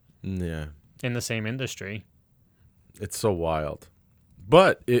teams. Yeah. In the same industry. It's so wild.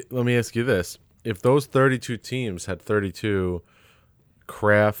 But let me ask you this. If those 32 teams had 32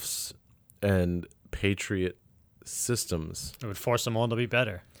 crafts and Patriot systems, it would force them all to be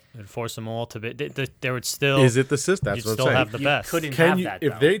better. It would force them all to be. There would still. Is it the system? That's what I'm saying. Still have the best. Couldn't have that,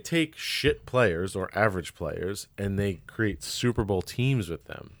 if they take shit players or average players and they create Super Bowl teams with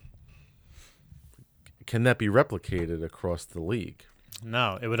them, can that be replicated across the league?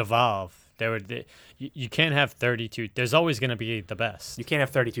 No, it would evolve. You can't have 32. There's always going to be the best. You can't have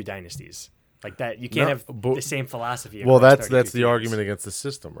 32 dynasties. Like that, you can't have the same philosophy. Well, that's the argument against the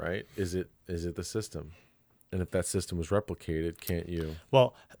system, right? Is it the system? And if that system was replicated, can't you?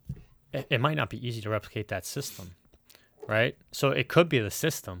 Well, it might not be easy to replicate that system, right? So it could be the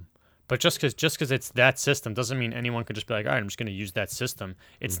system, but just because it's that system doesn't mean anyone could just be like, all right, I'm just going to use that system.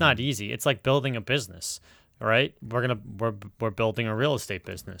 It's not easy. It's like building a business, right? We're building a real estate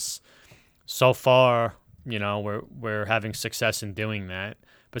business. So far, we're having success in doing that.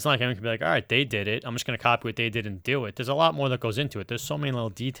 But it's not like anyone can be like, all right, they did it. I'm just going to copy what they did and do it. There's a lot more that goes into it. There's so many little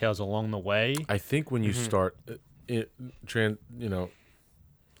details along the way. I think when you start, looking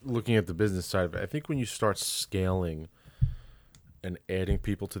at the business side of it, I think when you start scaling and adding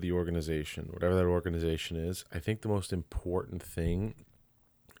people to the organization, whatever that organization is, I think the most important thing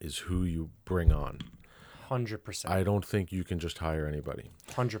is who you bring on. 100%. I don't think you can just hire anybody.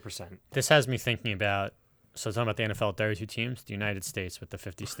 100%. This has me thinking about. So talking about the NFL, 32 teams, the United States with the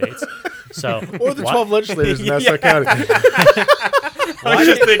 50 states. So or the 12 legislators in Nassau County. I was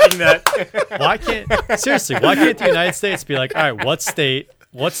just thinking that. Why can't the United States be like, all right, what state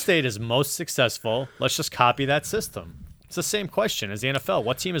is most successful? Let's just copy that system. It's the same question as the NFL.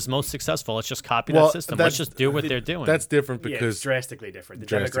 What team is most successful? Let's just copy that system. Let's just do what they're doing. That's different because it's drastically different. The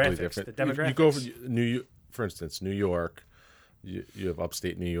demographics. You go for instance, New York. You have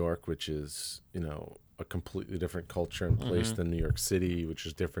upstate New York, which is a completely different culture and place than New York City, which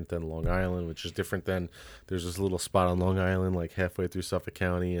is different than Long Island, which is different than there's this little spot on Long Island like halfway through Suffolk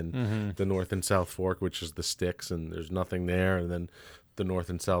County and the North and South Fork, which is the sticks, and there's nothing there, and then the North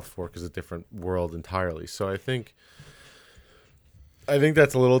and South Fork is a different world entirely. So I think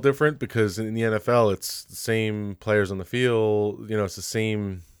that's a little different because in the NFL it's the same players on the field, it's the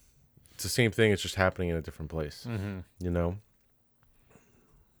same thing, it's just happening in a different place.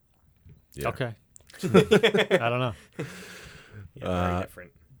 Yeah. Okay. I don't know. Very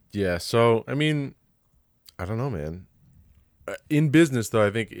different. Yeah, so I mean, I don't know, man. In business, though, I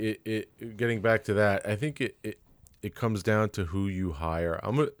think it getting back to that, I think it comes down to who you hire.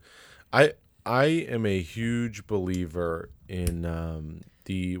 I am a huge believer in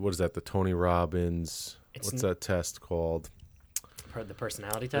the Tony Robbins. What's that test called? The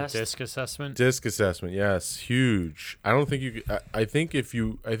personality test. The DISC assessment. DISC assessment, yes, huge. I don't think you. I think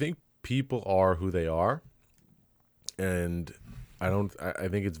people are who they are, and I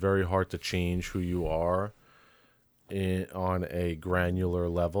think it's very hard to change who you are on a granular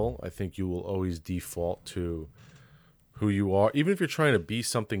level. I think you will always default to who you are, even if you're trying to be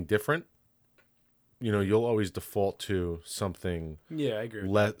something different. You'll always default to something. Yeah, I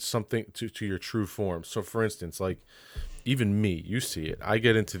agree. Something to your true form. So, for instance, like even me, you see it. I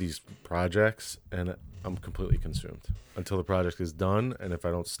get into these projects and I'm completely consumed until the project is done. And if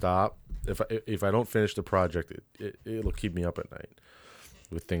I don't stop, if I don't finish the project, it'll keep me up at night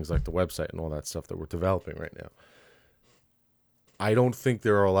with things like the website and all that stuff that we're developing right now. I don't think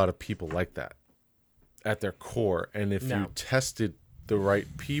there are a lot of people like that at their core. And if you tested the right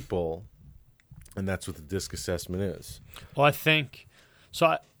people, and that's what the DISC assessment is. Well, I think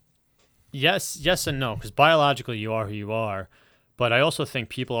so. Yes and no, because biologically you are who you are, but I also think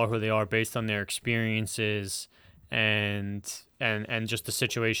people are who they are based on their experiences and just the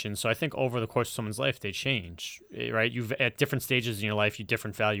situation. So I think over the course of someone's life, they change, right? You've at different stages in your life, you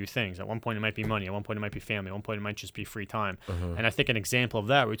different value things. At one point, it might be money. At one point, it might be family. At one point, it might just be free time. And I think an example of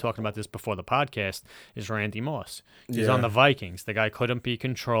that, we were talking about this before the podcast, is Randy Moss. He's on the Vikings. The guy couldn't be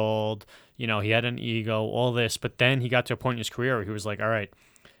controlled. You know, he had an ego, all this. But then he got to a point in his career where he was like, all right,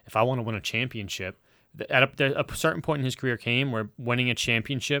 if I want to win a championship, at a certain point in his career came where winning a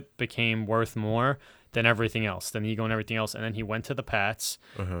championship became worth more than everything else, than ego and everything else. And then he went to the Pats,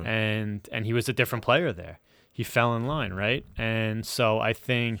 and he was a different player there. He fell in line, right? And so I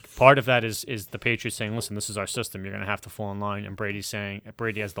think part of that is the Patriots saying, listen, this is our system. You're going to have to fall in line. And Brady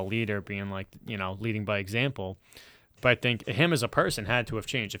as the leader, being like, you know, leading by example. But I think him as a person had to have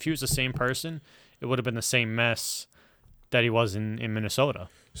changed. If he was the same person, it would have been the same mess that he was in Minnesota.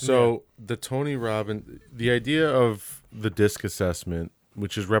 So the Tony Robbins, the idea of the DISC assessment,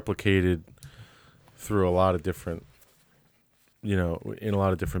 which is replicated through a lot of different, you know, in a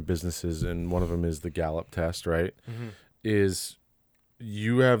lot of different businesses, and one of them is the Gallup test, right? Is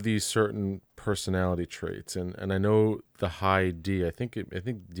you have these certain personality traits, and I know the high D. I think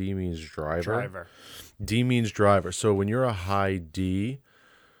D means driver. D means driver. So when you're a high D,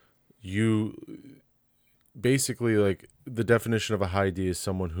 you basically, like, the definition of a high D is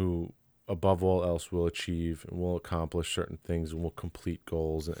someone who, above all else, will achieve and will accomplish certain things and will complete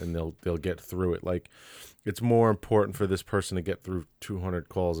goals, and they'll get through it. Like, it's more important for this person to get through 200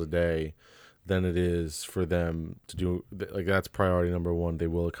 calls a day than it is for them to do, like, that's priority number one. They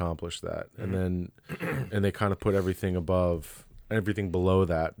will accomplish that. And then and they kind of put everything below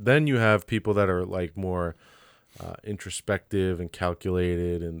that. Then you have people that are like more introspective and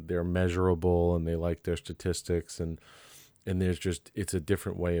calculated, and they're measurable, and they like their statistics, and there's just, it's a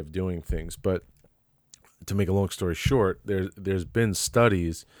different way of doing things. But to make a long story short, there's been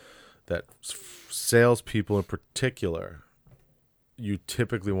studies that salespeople in particular, you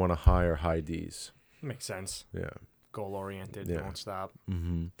typically want to hire high Ds. Makes sense. Yeah. Goal oriented, won't stop.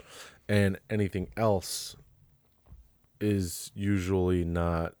 And anything else is usually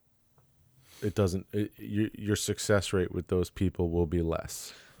not. It doesn't. Your success rate with those people will be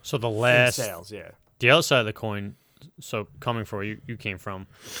less. So the last In sales, yeah. The other side of the coin. So coming from where you came from,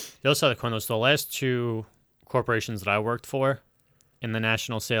 the other side of the coin was the last two corporations that I worked for in the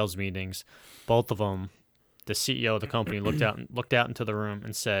national sales meetings. Both of them, the CEO of the company looked out into the room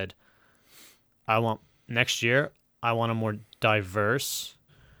and said, next year I want a more diverse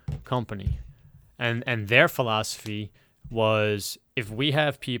company. And their philosophy was, if we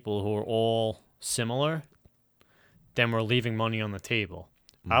have people who are all similar, then we're leaving money on the table.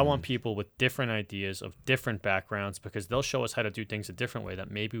 I want people with different ideas, of different backgrounds, because they'll show us how to do things a different way that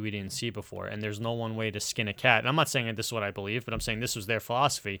maybe we didn't see before. And there's no one way to skin a cat. And I'm not saying that this is what I believe, but I'm saying this was their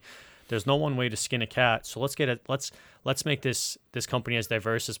philosophy. There's no one way to skin a cat. So let's make this company as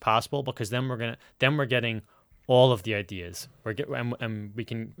diverse as possible, because then we're getting all of the ideas. And we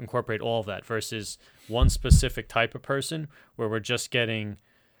can incorporate all of that, versus one specific type of person where we're just getting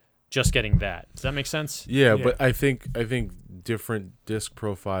that. Does that make sense? Yeah, but I think different DISC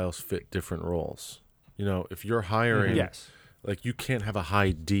profiles fit different roles. You know, if you're hiring, like, you can't have a high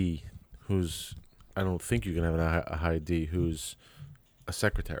D who's, I don't think you can have a high D who's a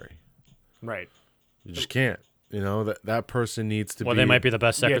secretary. Right. You just can't. You know, that person needs to be. Well, they might be the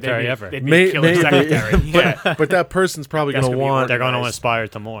best secretary ever. They'd be a killer secretary. But that person's probably going to want. They're going to aspire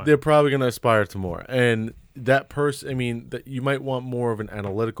to more. They're probably going to aspire to more. And that person, I mean, that you might want more of an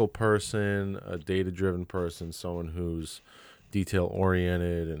analytical person, a data-driven person, someone who's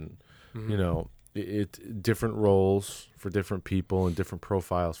detail-oriented, and you know, it different roles for different people and different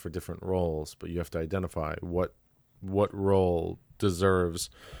profiles for different roles. But you have to identify what role deserves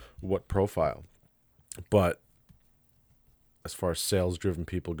what profile. But as far as sales-driven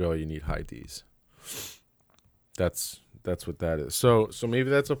people go, you need high Ds. That's what that is. So maybe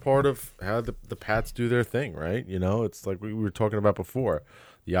that's a part of how the Pats do their thing, right? You know, it's like we were talking about before: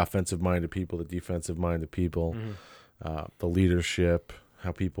 the offensive-minded people, the defensive-minded people, the leadership,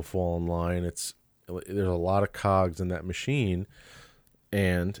 how people fall in line. There's a lot of cogs in that machine,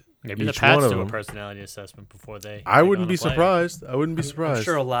 and maybe the Pats do a personality assessment before they. I wouldn't be surprised. I wouldn't be surprised. I'm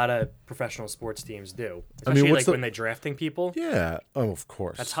sure a lot of professional sports teams do, especially when they're drafting people. Yeah, of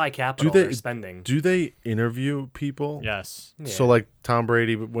course. That's high capital they're spending. Do they interview people? Yes. Yeah. So, like Tom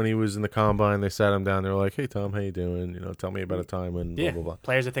Brady, when he was in the combine, they sat him down. They were like, "Hey, Tom, how you doing? You know, tell me about a time when blah blah blah."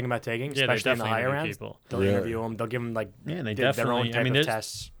 Players are thinking about taking, especially in the higher rounds. They'll interview them. They'll give them they their own type of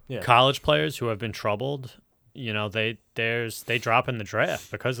tests. Yeah. College players who have been troubled. You know, they drop in the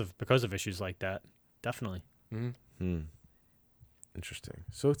draft because of issues like that. Definitely. Interesting.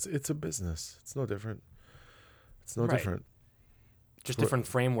 So it's a business. It's no different. It's no Right. different. Just different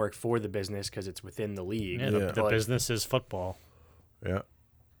framework for the business because it's within the league. Yeah, the business is football. Yeah.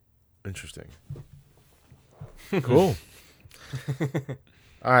 Interesting. Cool.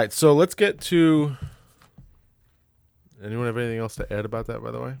 All right, so let's get to. Anyone have anything else to add about that,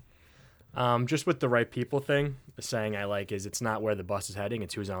 by the way? Just with the right people thing, the saying I like is it's not where the bus is heading,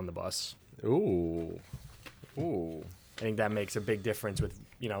 it's who's on the bus. Ooh. I think that makes a big difference with,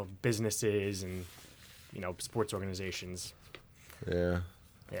 businesses and, sports organizations. Yeah.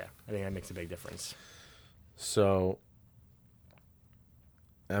 Yeah, I think that makes a big difference. So,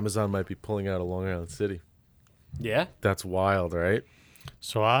 Amazon might be pulling out of Long Island City. Yeah? That's wild, right?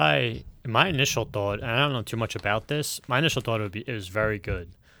 So my initial thought, and I don't know too much about this, my initial thought it was very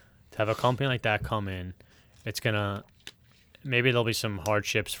good to have a company like that come in. It's gonna, maybe there'll be some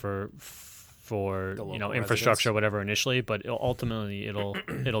hardships for infrastructure residents. or whatever initially, but ultimately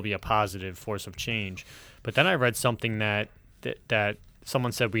it'll be a positive force of change. But then I read something that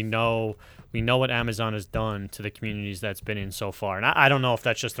someone said we know what Amazon has done to the communities that's been in so far, and I don't know if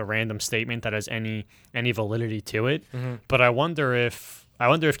that's just a random statement that has any validity to it. Mm-hmm. But I wonder if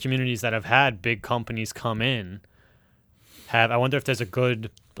communities that have had big companies come in I wonder if there's a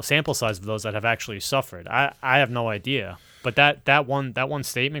good sample size of those that have actually suffered. I have no idea, but that one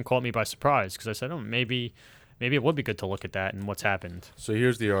statement caught me by surprise because I said, maybe it would be good to look at that and what's happened. So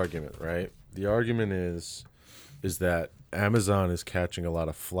here's the argument, right? The argument is that Amazon is catching a lot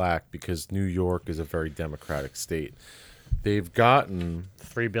of flack because New York is a very democratic state. They've gotten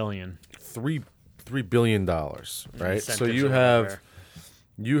 $3 billion, $3 billion, right? So incentives you or have whatever.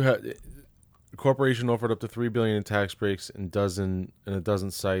 the corporation offered up to $3 billion in tax breaks in a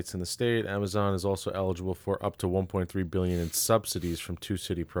dozen sites in the state. Amazon is also eligible for up to $1.3 billion in subsidies from 2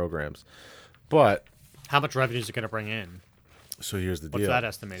 city programs. But How much revenue is it going to bring in? so here's the deal. What's that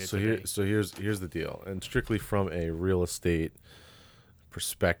estimated to be? So here's the deal. And strictly from a real estate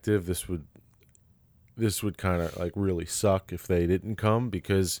perspective, this would kind of like really suck if they didn't come,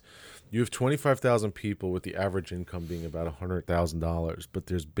 because you have 25,000 people with the average income being about $100,000, but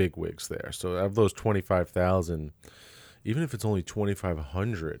there's big wigs there. So of those 25,000, even if it's only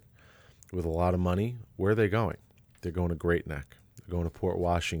 2,500 with a lot of money, where are they going? They're going to Great Neck. They're going to Port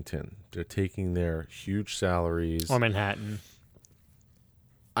Washington. They're taking their huge salaries. Or Manhattan,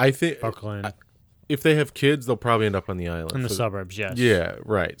 I think Brooklyn, if they have kids, they'll probably end up on the island. in the suburbs. Yes. Yeah,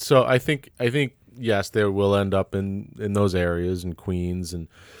 right. So I think yes, they will end up in those areas in Queens,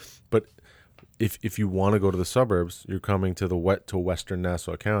 but if you want to go to the suburbs, you're coming to Western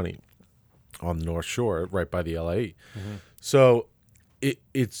Nassau County on the North Shore, right by the LA. Mm-hmm. So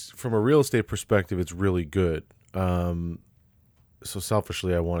it's from a real estate perspective, it's really good. So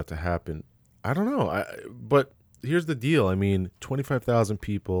selfishly, I want it to happen. I don't know, but here's the deal. I mean, 25,000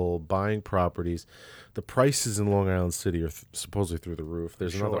 people buying properties. The prices in Long Island City are supposedly through the roof.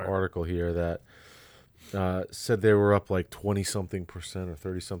 There's another article here that said they were up like 20-something percent or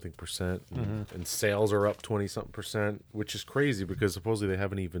 30-something percent, and sales are up 20-something percent, which is crazy because supposedly they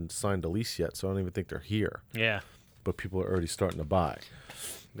haven't even signed a lease yet, so I don't even think they're here. Yeah. But people are already starting to buy.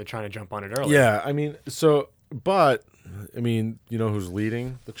 They're trying to jump on it early. Yeah, I mean, you know who's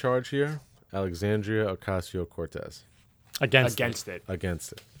leading the charge here? Alexandria Ocasio-Cortez. Against it.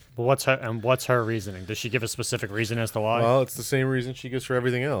 Against it. But what's her reasoning? Does she give a specific reason as to why? Well, it's the same reason she gives for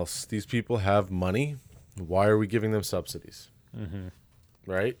everything else. These people have money. Why are we giving them subsidies? Mm-hmm.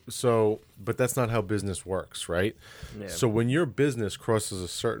 Right? So, but that's not how business works, right? Yeah. So when your business crosses a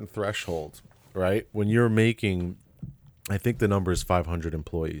certain threshold, right? When you're making, I think the number is 500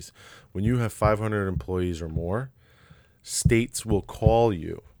 employees. When you have 500 employees or more, states will call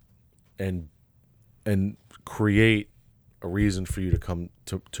you and create a reason for you to come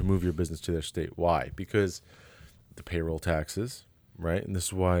to move your business to their state. Why? Because the payroll taxes, right? And this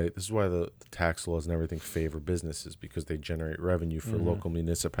is why the tax laws and everything favor businesses, because they generate revenue for local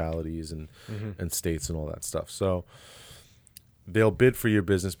municipalities and states and all that stuff. So they'll bid for your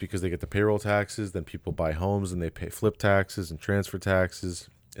business because they get the payroll taxes. Then people buy homes and they pay flip taxes and transfer taxes.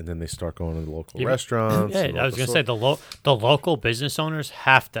 And then they start going to the local restaurants. Yeah, I was going to say the local business owners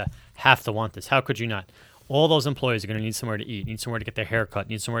have to want this. How could you not? All those employees are going to need somewhere to eat, need somewhere to get their hair cut,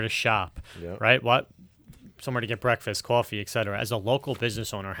 need somewhere to shop, right? Somewhere to get breakfast, coffee, etc. As a local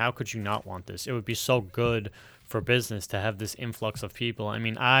business owner, how could you not want this? It would be so good for business to have this influx of people. I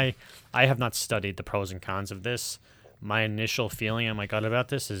mean, I have not studied the pros and cons of this. My initial feeling in my gut about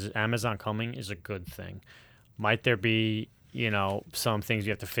this is Amazon coming is a good thing. Might there be some things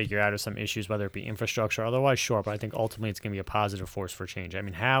you have to figure out or some issues, whether it be infrastructure or otherwise, sure, but I think ultimately it's going to be a positive force for change. I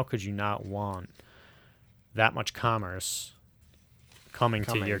mean, how could you not want that much commerce coming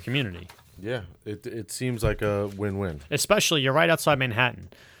to your community? Yeah, it seems like a win-win. Especially, you're right outside Manhattan.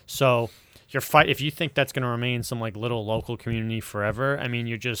 So if you think that's going to remain some like little local community forever, I mean,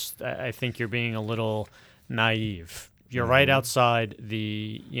 I think you're being a little naive. You're right outside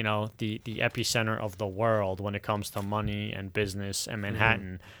the epicenter of the world when it comes to money and business and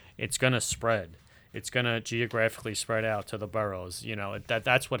Manhattan. It's going to spread. It's going to geographically spread out to the boroughs.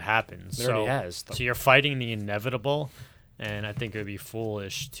 That's what happens. It already has. So you're fighting the inevitable, and I think it would be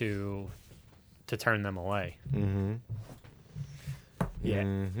foolish to turn them away. Mm-hmm.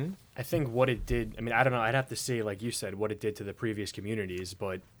 Yeah. I think what it did, I mean, I don't know. I'd have to see, like you said, what it did to the previous communities,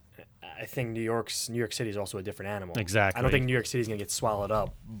 but I think New York City is also a different animal. Exactly. I don't think New York City is going to get swallowed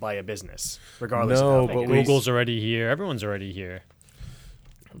up by a business, regardless No, of how big but it is. Google's already here. Everyone's already here.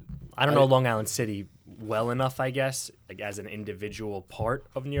 I don't know Long Island City well enough, I guess, like as an individual part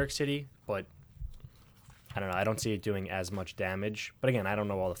of New York City, but I don't know. I don't see it doing as much damage. But again, I don't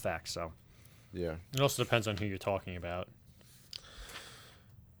know all the facts, so. Yeah. It also depends on who you're talking about.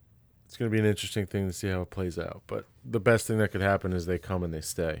 It's going to be an interesting thing to see how it plays out. But the best thing that could happen is they come and they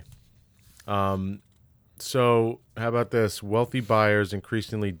stay. So how about this? Wealthy buyers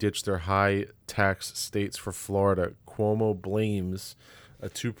increasingly ditch their high tax states for Florida. Cuomo blames a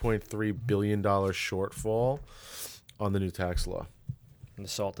 $2.3 billion shortfall on the new tax law. And the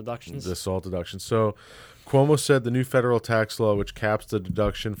SALT deductions? The SALT deduction. So Cuomo said the new federal tax law, which caps the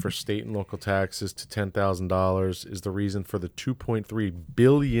deduction for state and local taxes to $10,000, is the reason for the $2.3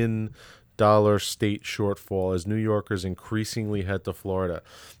 billion state shortfall as New Yorkers increasingly head to Florida.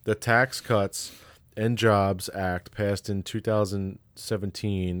 The Tax Cuts and Jobs Act, passed in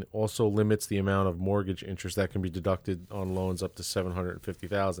 2017, also limits the amount of mortgage interest that can be deducted on loans up to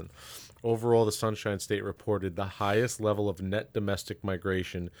 $750,000. Overall, the Sunshine State reported the highest level of net domestic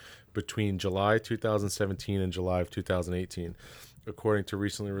migration between July 2017 and July of 2018. According to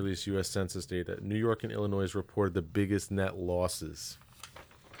recently released U.S. Census data, New York and Illinois reported the biggest net losses.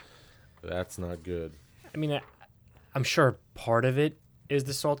 That's not good. I mean, I'm sure part of it is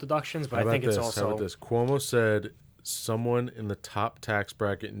the SALT deductions, but I think it's also... How about this? Cuomo said someone in the top tax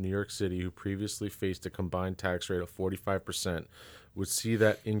bracket in New York City who previously faced a combined tax rate of 45% would see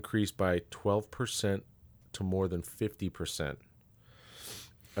that increase by 12% to more than 50%.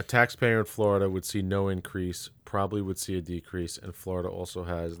 A taxpayer in Florida would see no increase, probably would see a decrease, and Florida also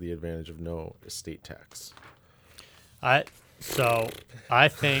has the advantage of no estate tax. I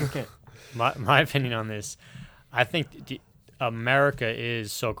think my opinion on this, I think America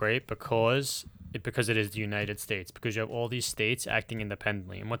is so great because it is the United States, because you have all these states acting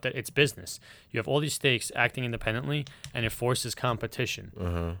independently, and it's business. You have all these states acting independently, and it forces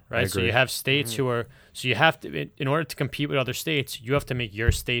competition, right? So you have states who are, so you have to, in order to compete with other states, you have to make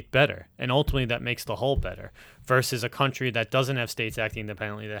your state better, and ultimately that makes the whole better. Versus a country that doesn't have states acting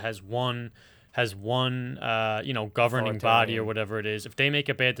independently, that has one governing body or whatever it is. If they make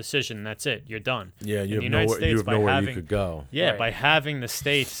a bad decision, that's it. You're done. Yeah, you have nowhere you could go. Yeah, right. By having the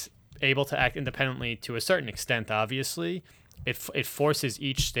states able to act independently to a certain extent, obviously, it forces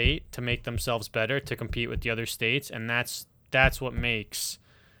each state to make themselves better to compete with the other states, and that's what makes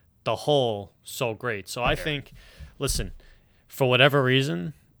the whole so great. So I think, listen, for whatever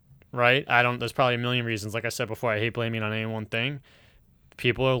reason, right? There's probably a million reasons. Like I said before, I hate blaming on any one thing.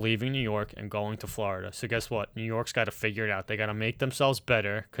 People are leaving New York and going to Florida. So guess what? New York's got to figure it out. They got to make themselves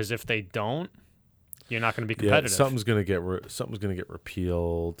better, because if they don't, you're not going to be competitive. Yeah, something's going to get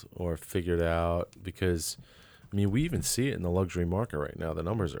repealed or figured out, because I mean, we even see it in the luxury market right now. The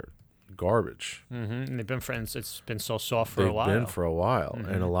numbers are garbage. And they've been it's been so soft for a while.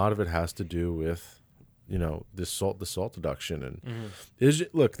 And a lot of it has to do with the SALT deduction. And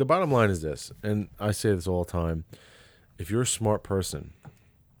look, the bottom line is this, and I say this all the time: if you're a smart person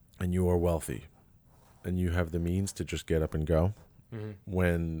and you are wealthy and you have the means to just get up and go,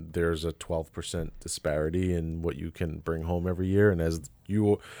 when there's a 12% disparity in what you can bring home every year, and as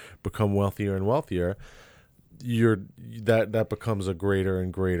you become wealthier and wealthier, that becomes a greater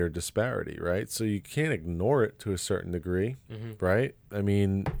and greater disparity, right? So you can't ignore it to a certain degree, right? I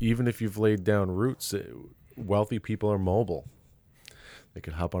mean, even if you've laid down roots, wealthy people are mobile. They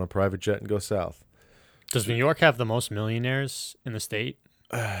can hop on a private jet and go south. Does New York have the most millionaires in the state,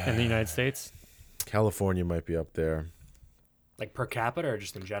 in the United States? California might be up there. Like per capita or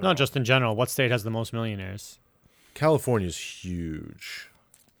just in general? No, just in general. What state has the most millionaires? California's huge.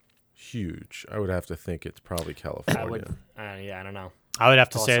 Huge. I would have to think it's probably California. I don't know. I would have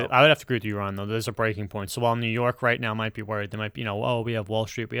to agree with you, Ron, though. There's a breaking point. So while New York right now might be worried, they might be, we have Wall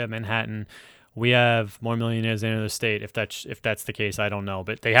Street, we have Manhattan, we have more millionaires than any other state. If that's the case, I don't know.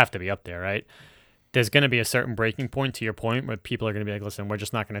 But they have to be up there, right? there's going to be a certain breaking point, to your point, where people are going to be like, listen, we're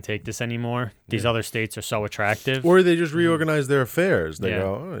just not going to take this anymore. These other states are so attractive. Or they just reorganize their affairs. They Yeah.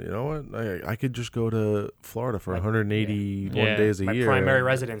 go, oh, you know what? I could just go to Florida for 181 days a My year. primary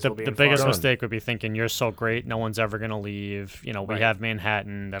residence The will be in biggest Florida. mistake would be thinking you're so great, no one's ever going to leave. You know, we Right. have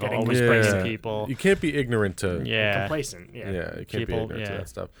Manhattan that'll Getting always used bring to in people. You can't be ignorant to Complacent. Yeah, you can't People- be ignorant to yeah. that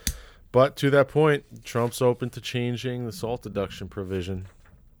stuff. But to that point, Trump's open to changing the SALT deduction provision.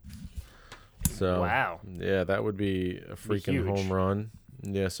 So Wow. yeah, that would be a freaking huge. home run.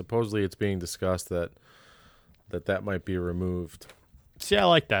 Yeah, supposedly it's being discussed that might be removed. See, I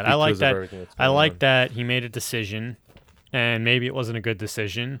like that. I like because of that. everything that's I going like on. that he made a decision, and maybe it wasn't a good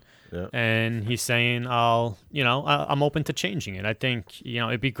decision. Yeah. And he's saying, I'm open to changing it. I think,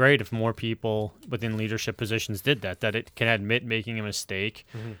 it'd be great if more people within leadership positions did that it can admit making a mistake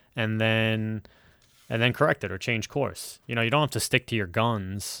and then correct it or change course. You don't have to stick to your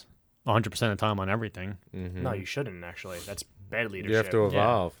guns 100% of the time on everything. No, you shouldn't, actually. That's bad leadership. You have to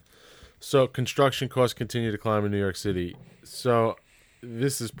evolve. So construction costs continue to climb in New York City. So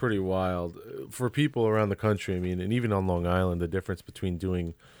this is pretty wild for people around the country. I mean, and even on Long Island, the difference between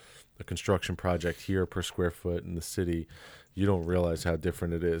doing a construction project here per square foot in the city, you don't realize how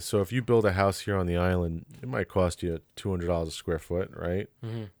different it is. So if you build a house here on the island, it might cost you $200 a square foot, right?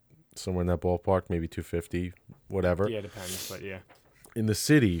 Somewhere in that ballpark, maybe $250, whatever. Yeah, it depends, but yeah. In the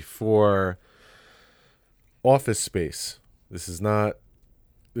city for office space, this is not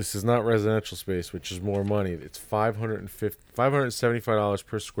residential space, which is more money. It's $575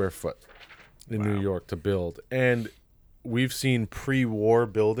 per square foot in New York to build. And we've seen pre-war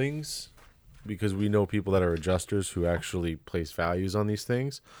buildings, because we know people that are adjusters who actually place values on these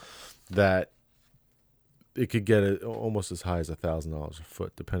things, that it could get almost as high as $1,000 a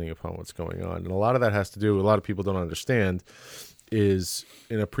foot, depending upon what's going on. And a lot of that has to do, a lot of people don't understand, is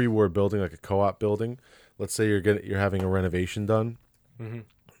in a pre-war building, like a co-op building, let's say you're having a renovation done,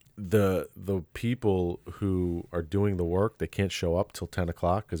 the people who are doing the work, they can't show up till 10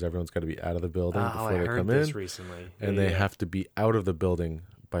 o'clock because everyone's got to be out of the building before they come in. Recently. And they have to be out of the building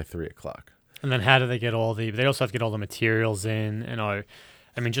by 3 o'clock. And then how do they get they also have to get all the materials in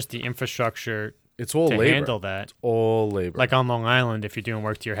and just the infrastructure It's all to labor. handle that. It's all labor. Like on Long Island, if you're doing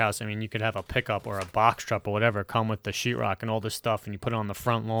work to your house, you could have a pickup or a box truck or whatever come with the sheetrock and all this stuff, and you put it on the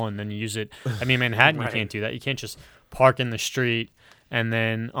front lawn, and then you use it. Manhattan, Right. You can't do that. You can't just park in the street and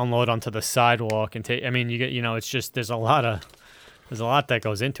then unload onto the sidewalk and take. You get, it's just there's a lot that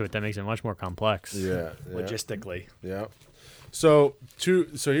goes into it that makes it much more complex. yeah. Logistically. Yeah. So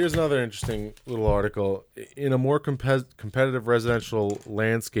here's another interesting little article. In a more competitive residential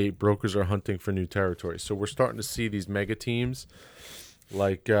landscape, brokers are hunting for new territory. So we're starting to see these mega teams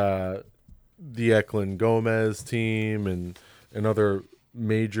like the Eklund Gomez team and other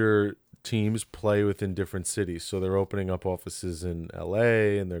major teams play within different cities. So they're opening up offices in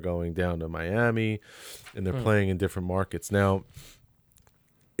LA and they're going down to Miami and they're playing in different markets. Now,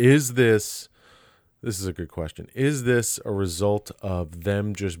 this is a good question. Is this a result of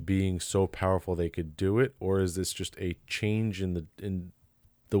them just being so powerful they could do it, or is this just a change in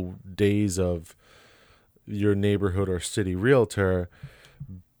the days of your neighborhood or city realtor,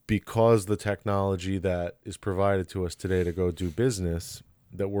 because the technology that is provided to us today to go do business,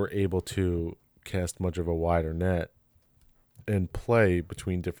 that we're able to cast much of a wider net and play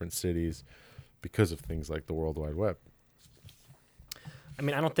between different cities because of things like the World Wide Web? I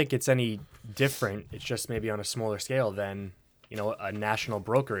don't think it's any different. It's just maybe on a smaller scale than, a national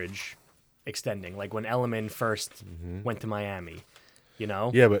brokerage extending. Like when Elliman first went to Miami,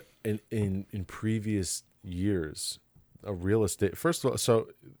 Yeah, but in previous years, a real estate, first of all, so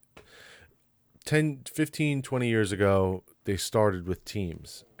 10, 15, 20 years ago, they started with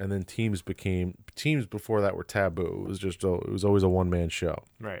teams, and then teams before that were taboo. It was always a one-man show.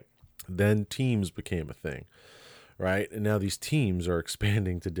 Right. Then teams became a thing, right? And now these teams are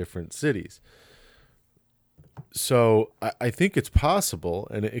expanding to different cities. So I think it's possible,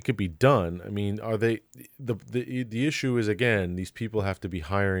 and it could be done. Are they the issue is, again, these people have to be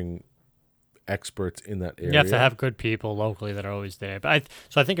hiring experts in that area. You have to have good people locally that are always there. But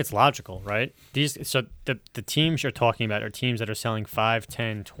I think it's logical, right? The teams you're talking about are teams that are selling $5,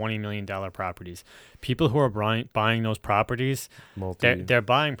 $10, $20 million properties. People who are buying those properties, they're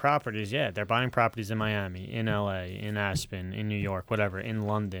buying properties. Yeah, they're buying properties in Miami, in LA, in Aspen, in New York, whatever, in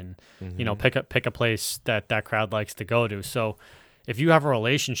London. Pick a place that crowd likes to go to. So if you have a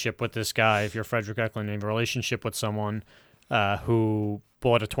relationship with this guy, if you're Frederick Eklund, you have a relationship with someone who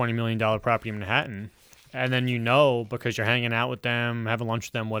bought a $20 million property in Manhattan, and then because you're hanging out with them, having lunch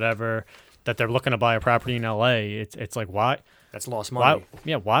with them, whatever, that they're looking to buy a property in LA, it's like, why? That's lost money.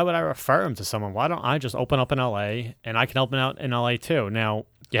 Why would I refer them to someone? Why don't I just open up in LA and I can help them out in LA too? Now,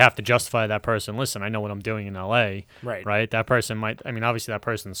 you have to justify that person. Listen, I know what I'm doing in LA. Right. That person might, I mean, obviously that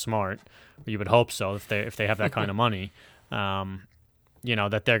person's smart. You would hope so if they have that kind of money.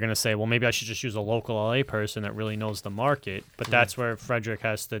 That they're going to say, well, maybe I should just use a local LA person that really knows the market. But that's where Frederick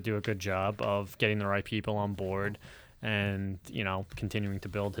has to do a good job of getting the right people on board and, continuing to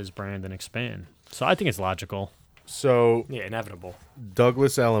build his brand and expand. So I think it's logical. So yeah, inevitable.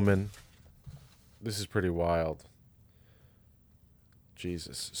 Douglas Elliman, this is pretty wild.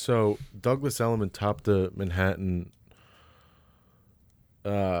 Jesus. So Douglas Elliman topped the Manhattan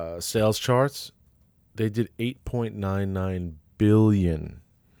sales charts. They did $8.99 billion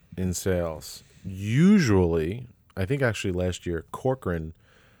in sales. Usually, I think actually last year, Corcoran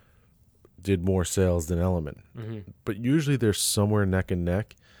did more sales than Elliman. Mm-hmm. But usually they're somewhere neck and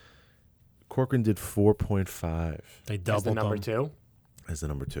neck. Corcoran did 4.5. They doubled as the number them. 2? As the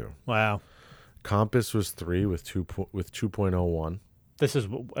number 2. Wow. Compass was 3 with 2.01. This is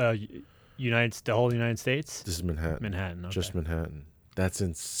the whole United States? This is Manhattan. Manhattan, okay. Just Manhattan. That's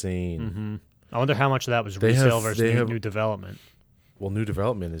insane. Mm-hmm. I wonder how much of that was resale versus new development. Well, new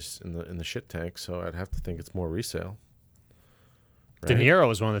development is in the shit tank, so I'd have to think it's more resale. Right? De Niro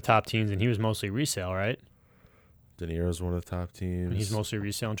was one of the top teams, and he was mostly resale, right? De Niro's one of the top teams. And he's mostly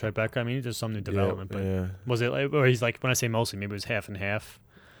resale in Tribeca. I mean, he does some new development, but yeah. Was it like, or he's like, when I say mostly, maybe it was half and half?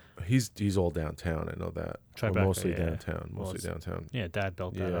 He's all downtown, I know that. Tribeca, mostly downtown. Downtown. Yeah, Dad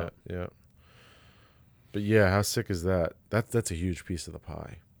built that up. Yeah. But yeah, how sick is that? That's a huge piece of the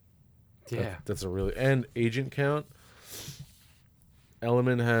pie. Yeah. That's a really... And agent count,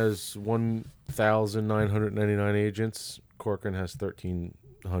 Elliman has 1,999 agents. Corcoran has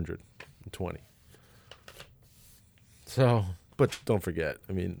 1,320. So, but don't forget,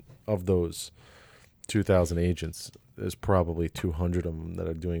 I mean, of those 2,000 agents, there's probably 200 of them that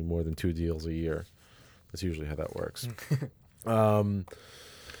are doing more than 2 deals a year. That's usually how that works.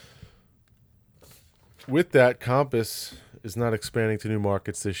 With that, Compass is not expanding to new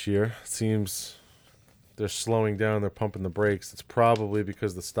markets this year. It seems they're slowing down. They're pumping the brakes. It's probably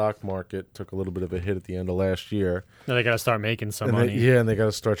because the stock market took a little bit of a hit at the end of last year. Now they got to start making some money. And they got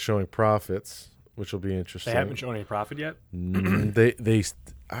to start showing profits, which will be interesting. They haven't shown any profit yet?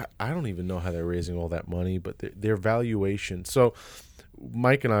 I don't even know how they're raising all that money, but their valuation. So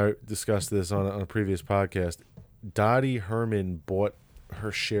Mike and I discussed this on a previous podcast. Dottie Herman bought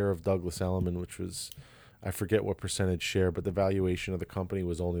her share of Douglas Elliman, which was, I forget what percentage share, but the valuation of the company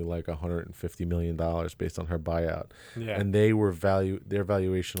was only like $150 million based on her buyout. Yeah. And their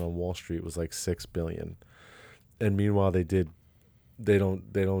valuation on Wall Street was like $6 billion. And meanwhile, they don't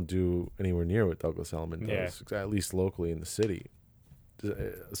do anywhere near what Douglas Elliman does, at least locally in the city.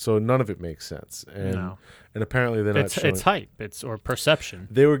 So none of it makes sense, and apparently they're not. It's hype. Or perception.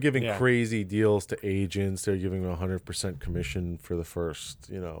 They were giving crazy deals to agents. They're giving them 100% commission for the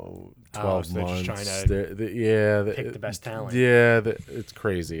first 12 months. They're just trying to pick the best talent. Yeah, it's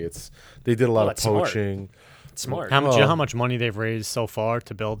crazy. They did a lot of poaching. It's smart. Do you know how much money they've raised so far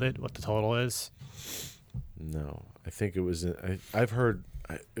to build it? What the total is? No, I think it was. I've heard.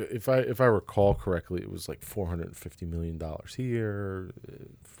 If I recall correctly, it was like $450 million here,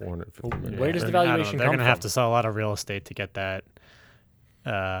 $450 million. Where does the valuation come from? They're going to have to sell a lot of real estate to get that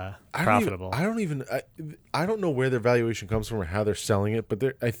profitable. I don't know where their valuation comes from or how they're selling it,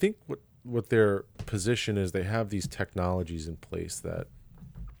 but I think what their position is, they have these technologies in place that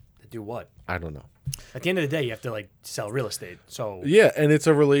do what? I don't know. At the end of the day, you have to sell real estate. So yeah, and it's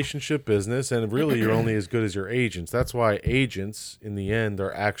a relationship business, and really you're only as good as your agents. That's why agents in the end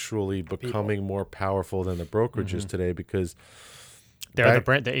are actually becoming more powerful than the brokerages today, because they're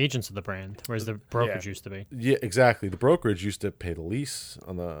the agents of the brand, whereas the brokerage used to be. Yeah, exactly. The brokerage used to pay the lease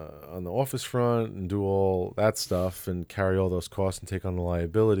on the office front and do all that stuff and carry all those costs and take on the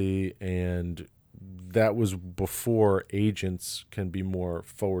liability, and that was before agents can be more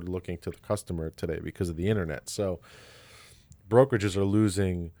forward-looking to the customer today because of the internet. So brokerages are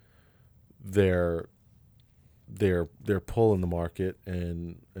losing their pull in the market,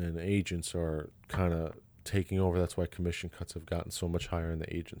 and agents are kind of taking over. That's why commission cuts have gotten so much higher on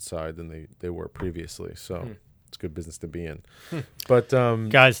the agent side than they were previously. So it's good business to be in. But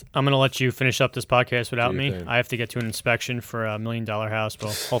guys, I'm going to let you finish up this podcast without me. I have to get to an inspection for $1 million house.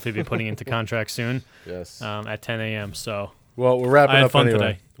 We'll hopefully be putting into contract soon. Yes. At 10 a.m. So well, we're wrapping up fun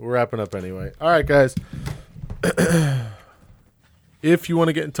anyway. Today. We're wrapping up anyway. All right, guys. If you want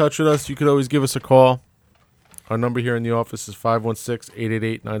to get in touch with us, you could always give us a call. Our number here in the office is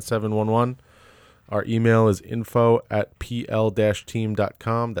 516-888-9711. Our email is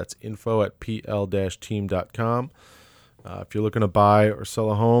info@pl-team.com. That's info@pl-team.com. If you're looking to buy or sell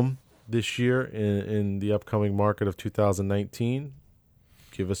a home this year in the upcoming market of 2019,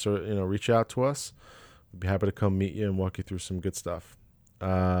 give us reach out to us. We'd be happy to come meet you and walk you through some good stuff.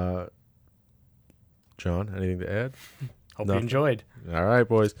 John, anything to add? Hope you enjoyed. All right,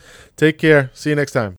 boys. Take care. See you next time.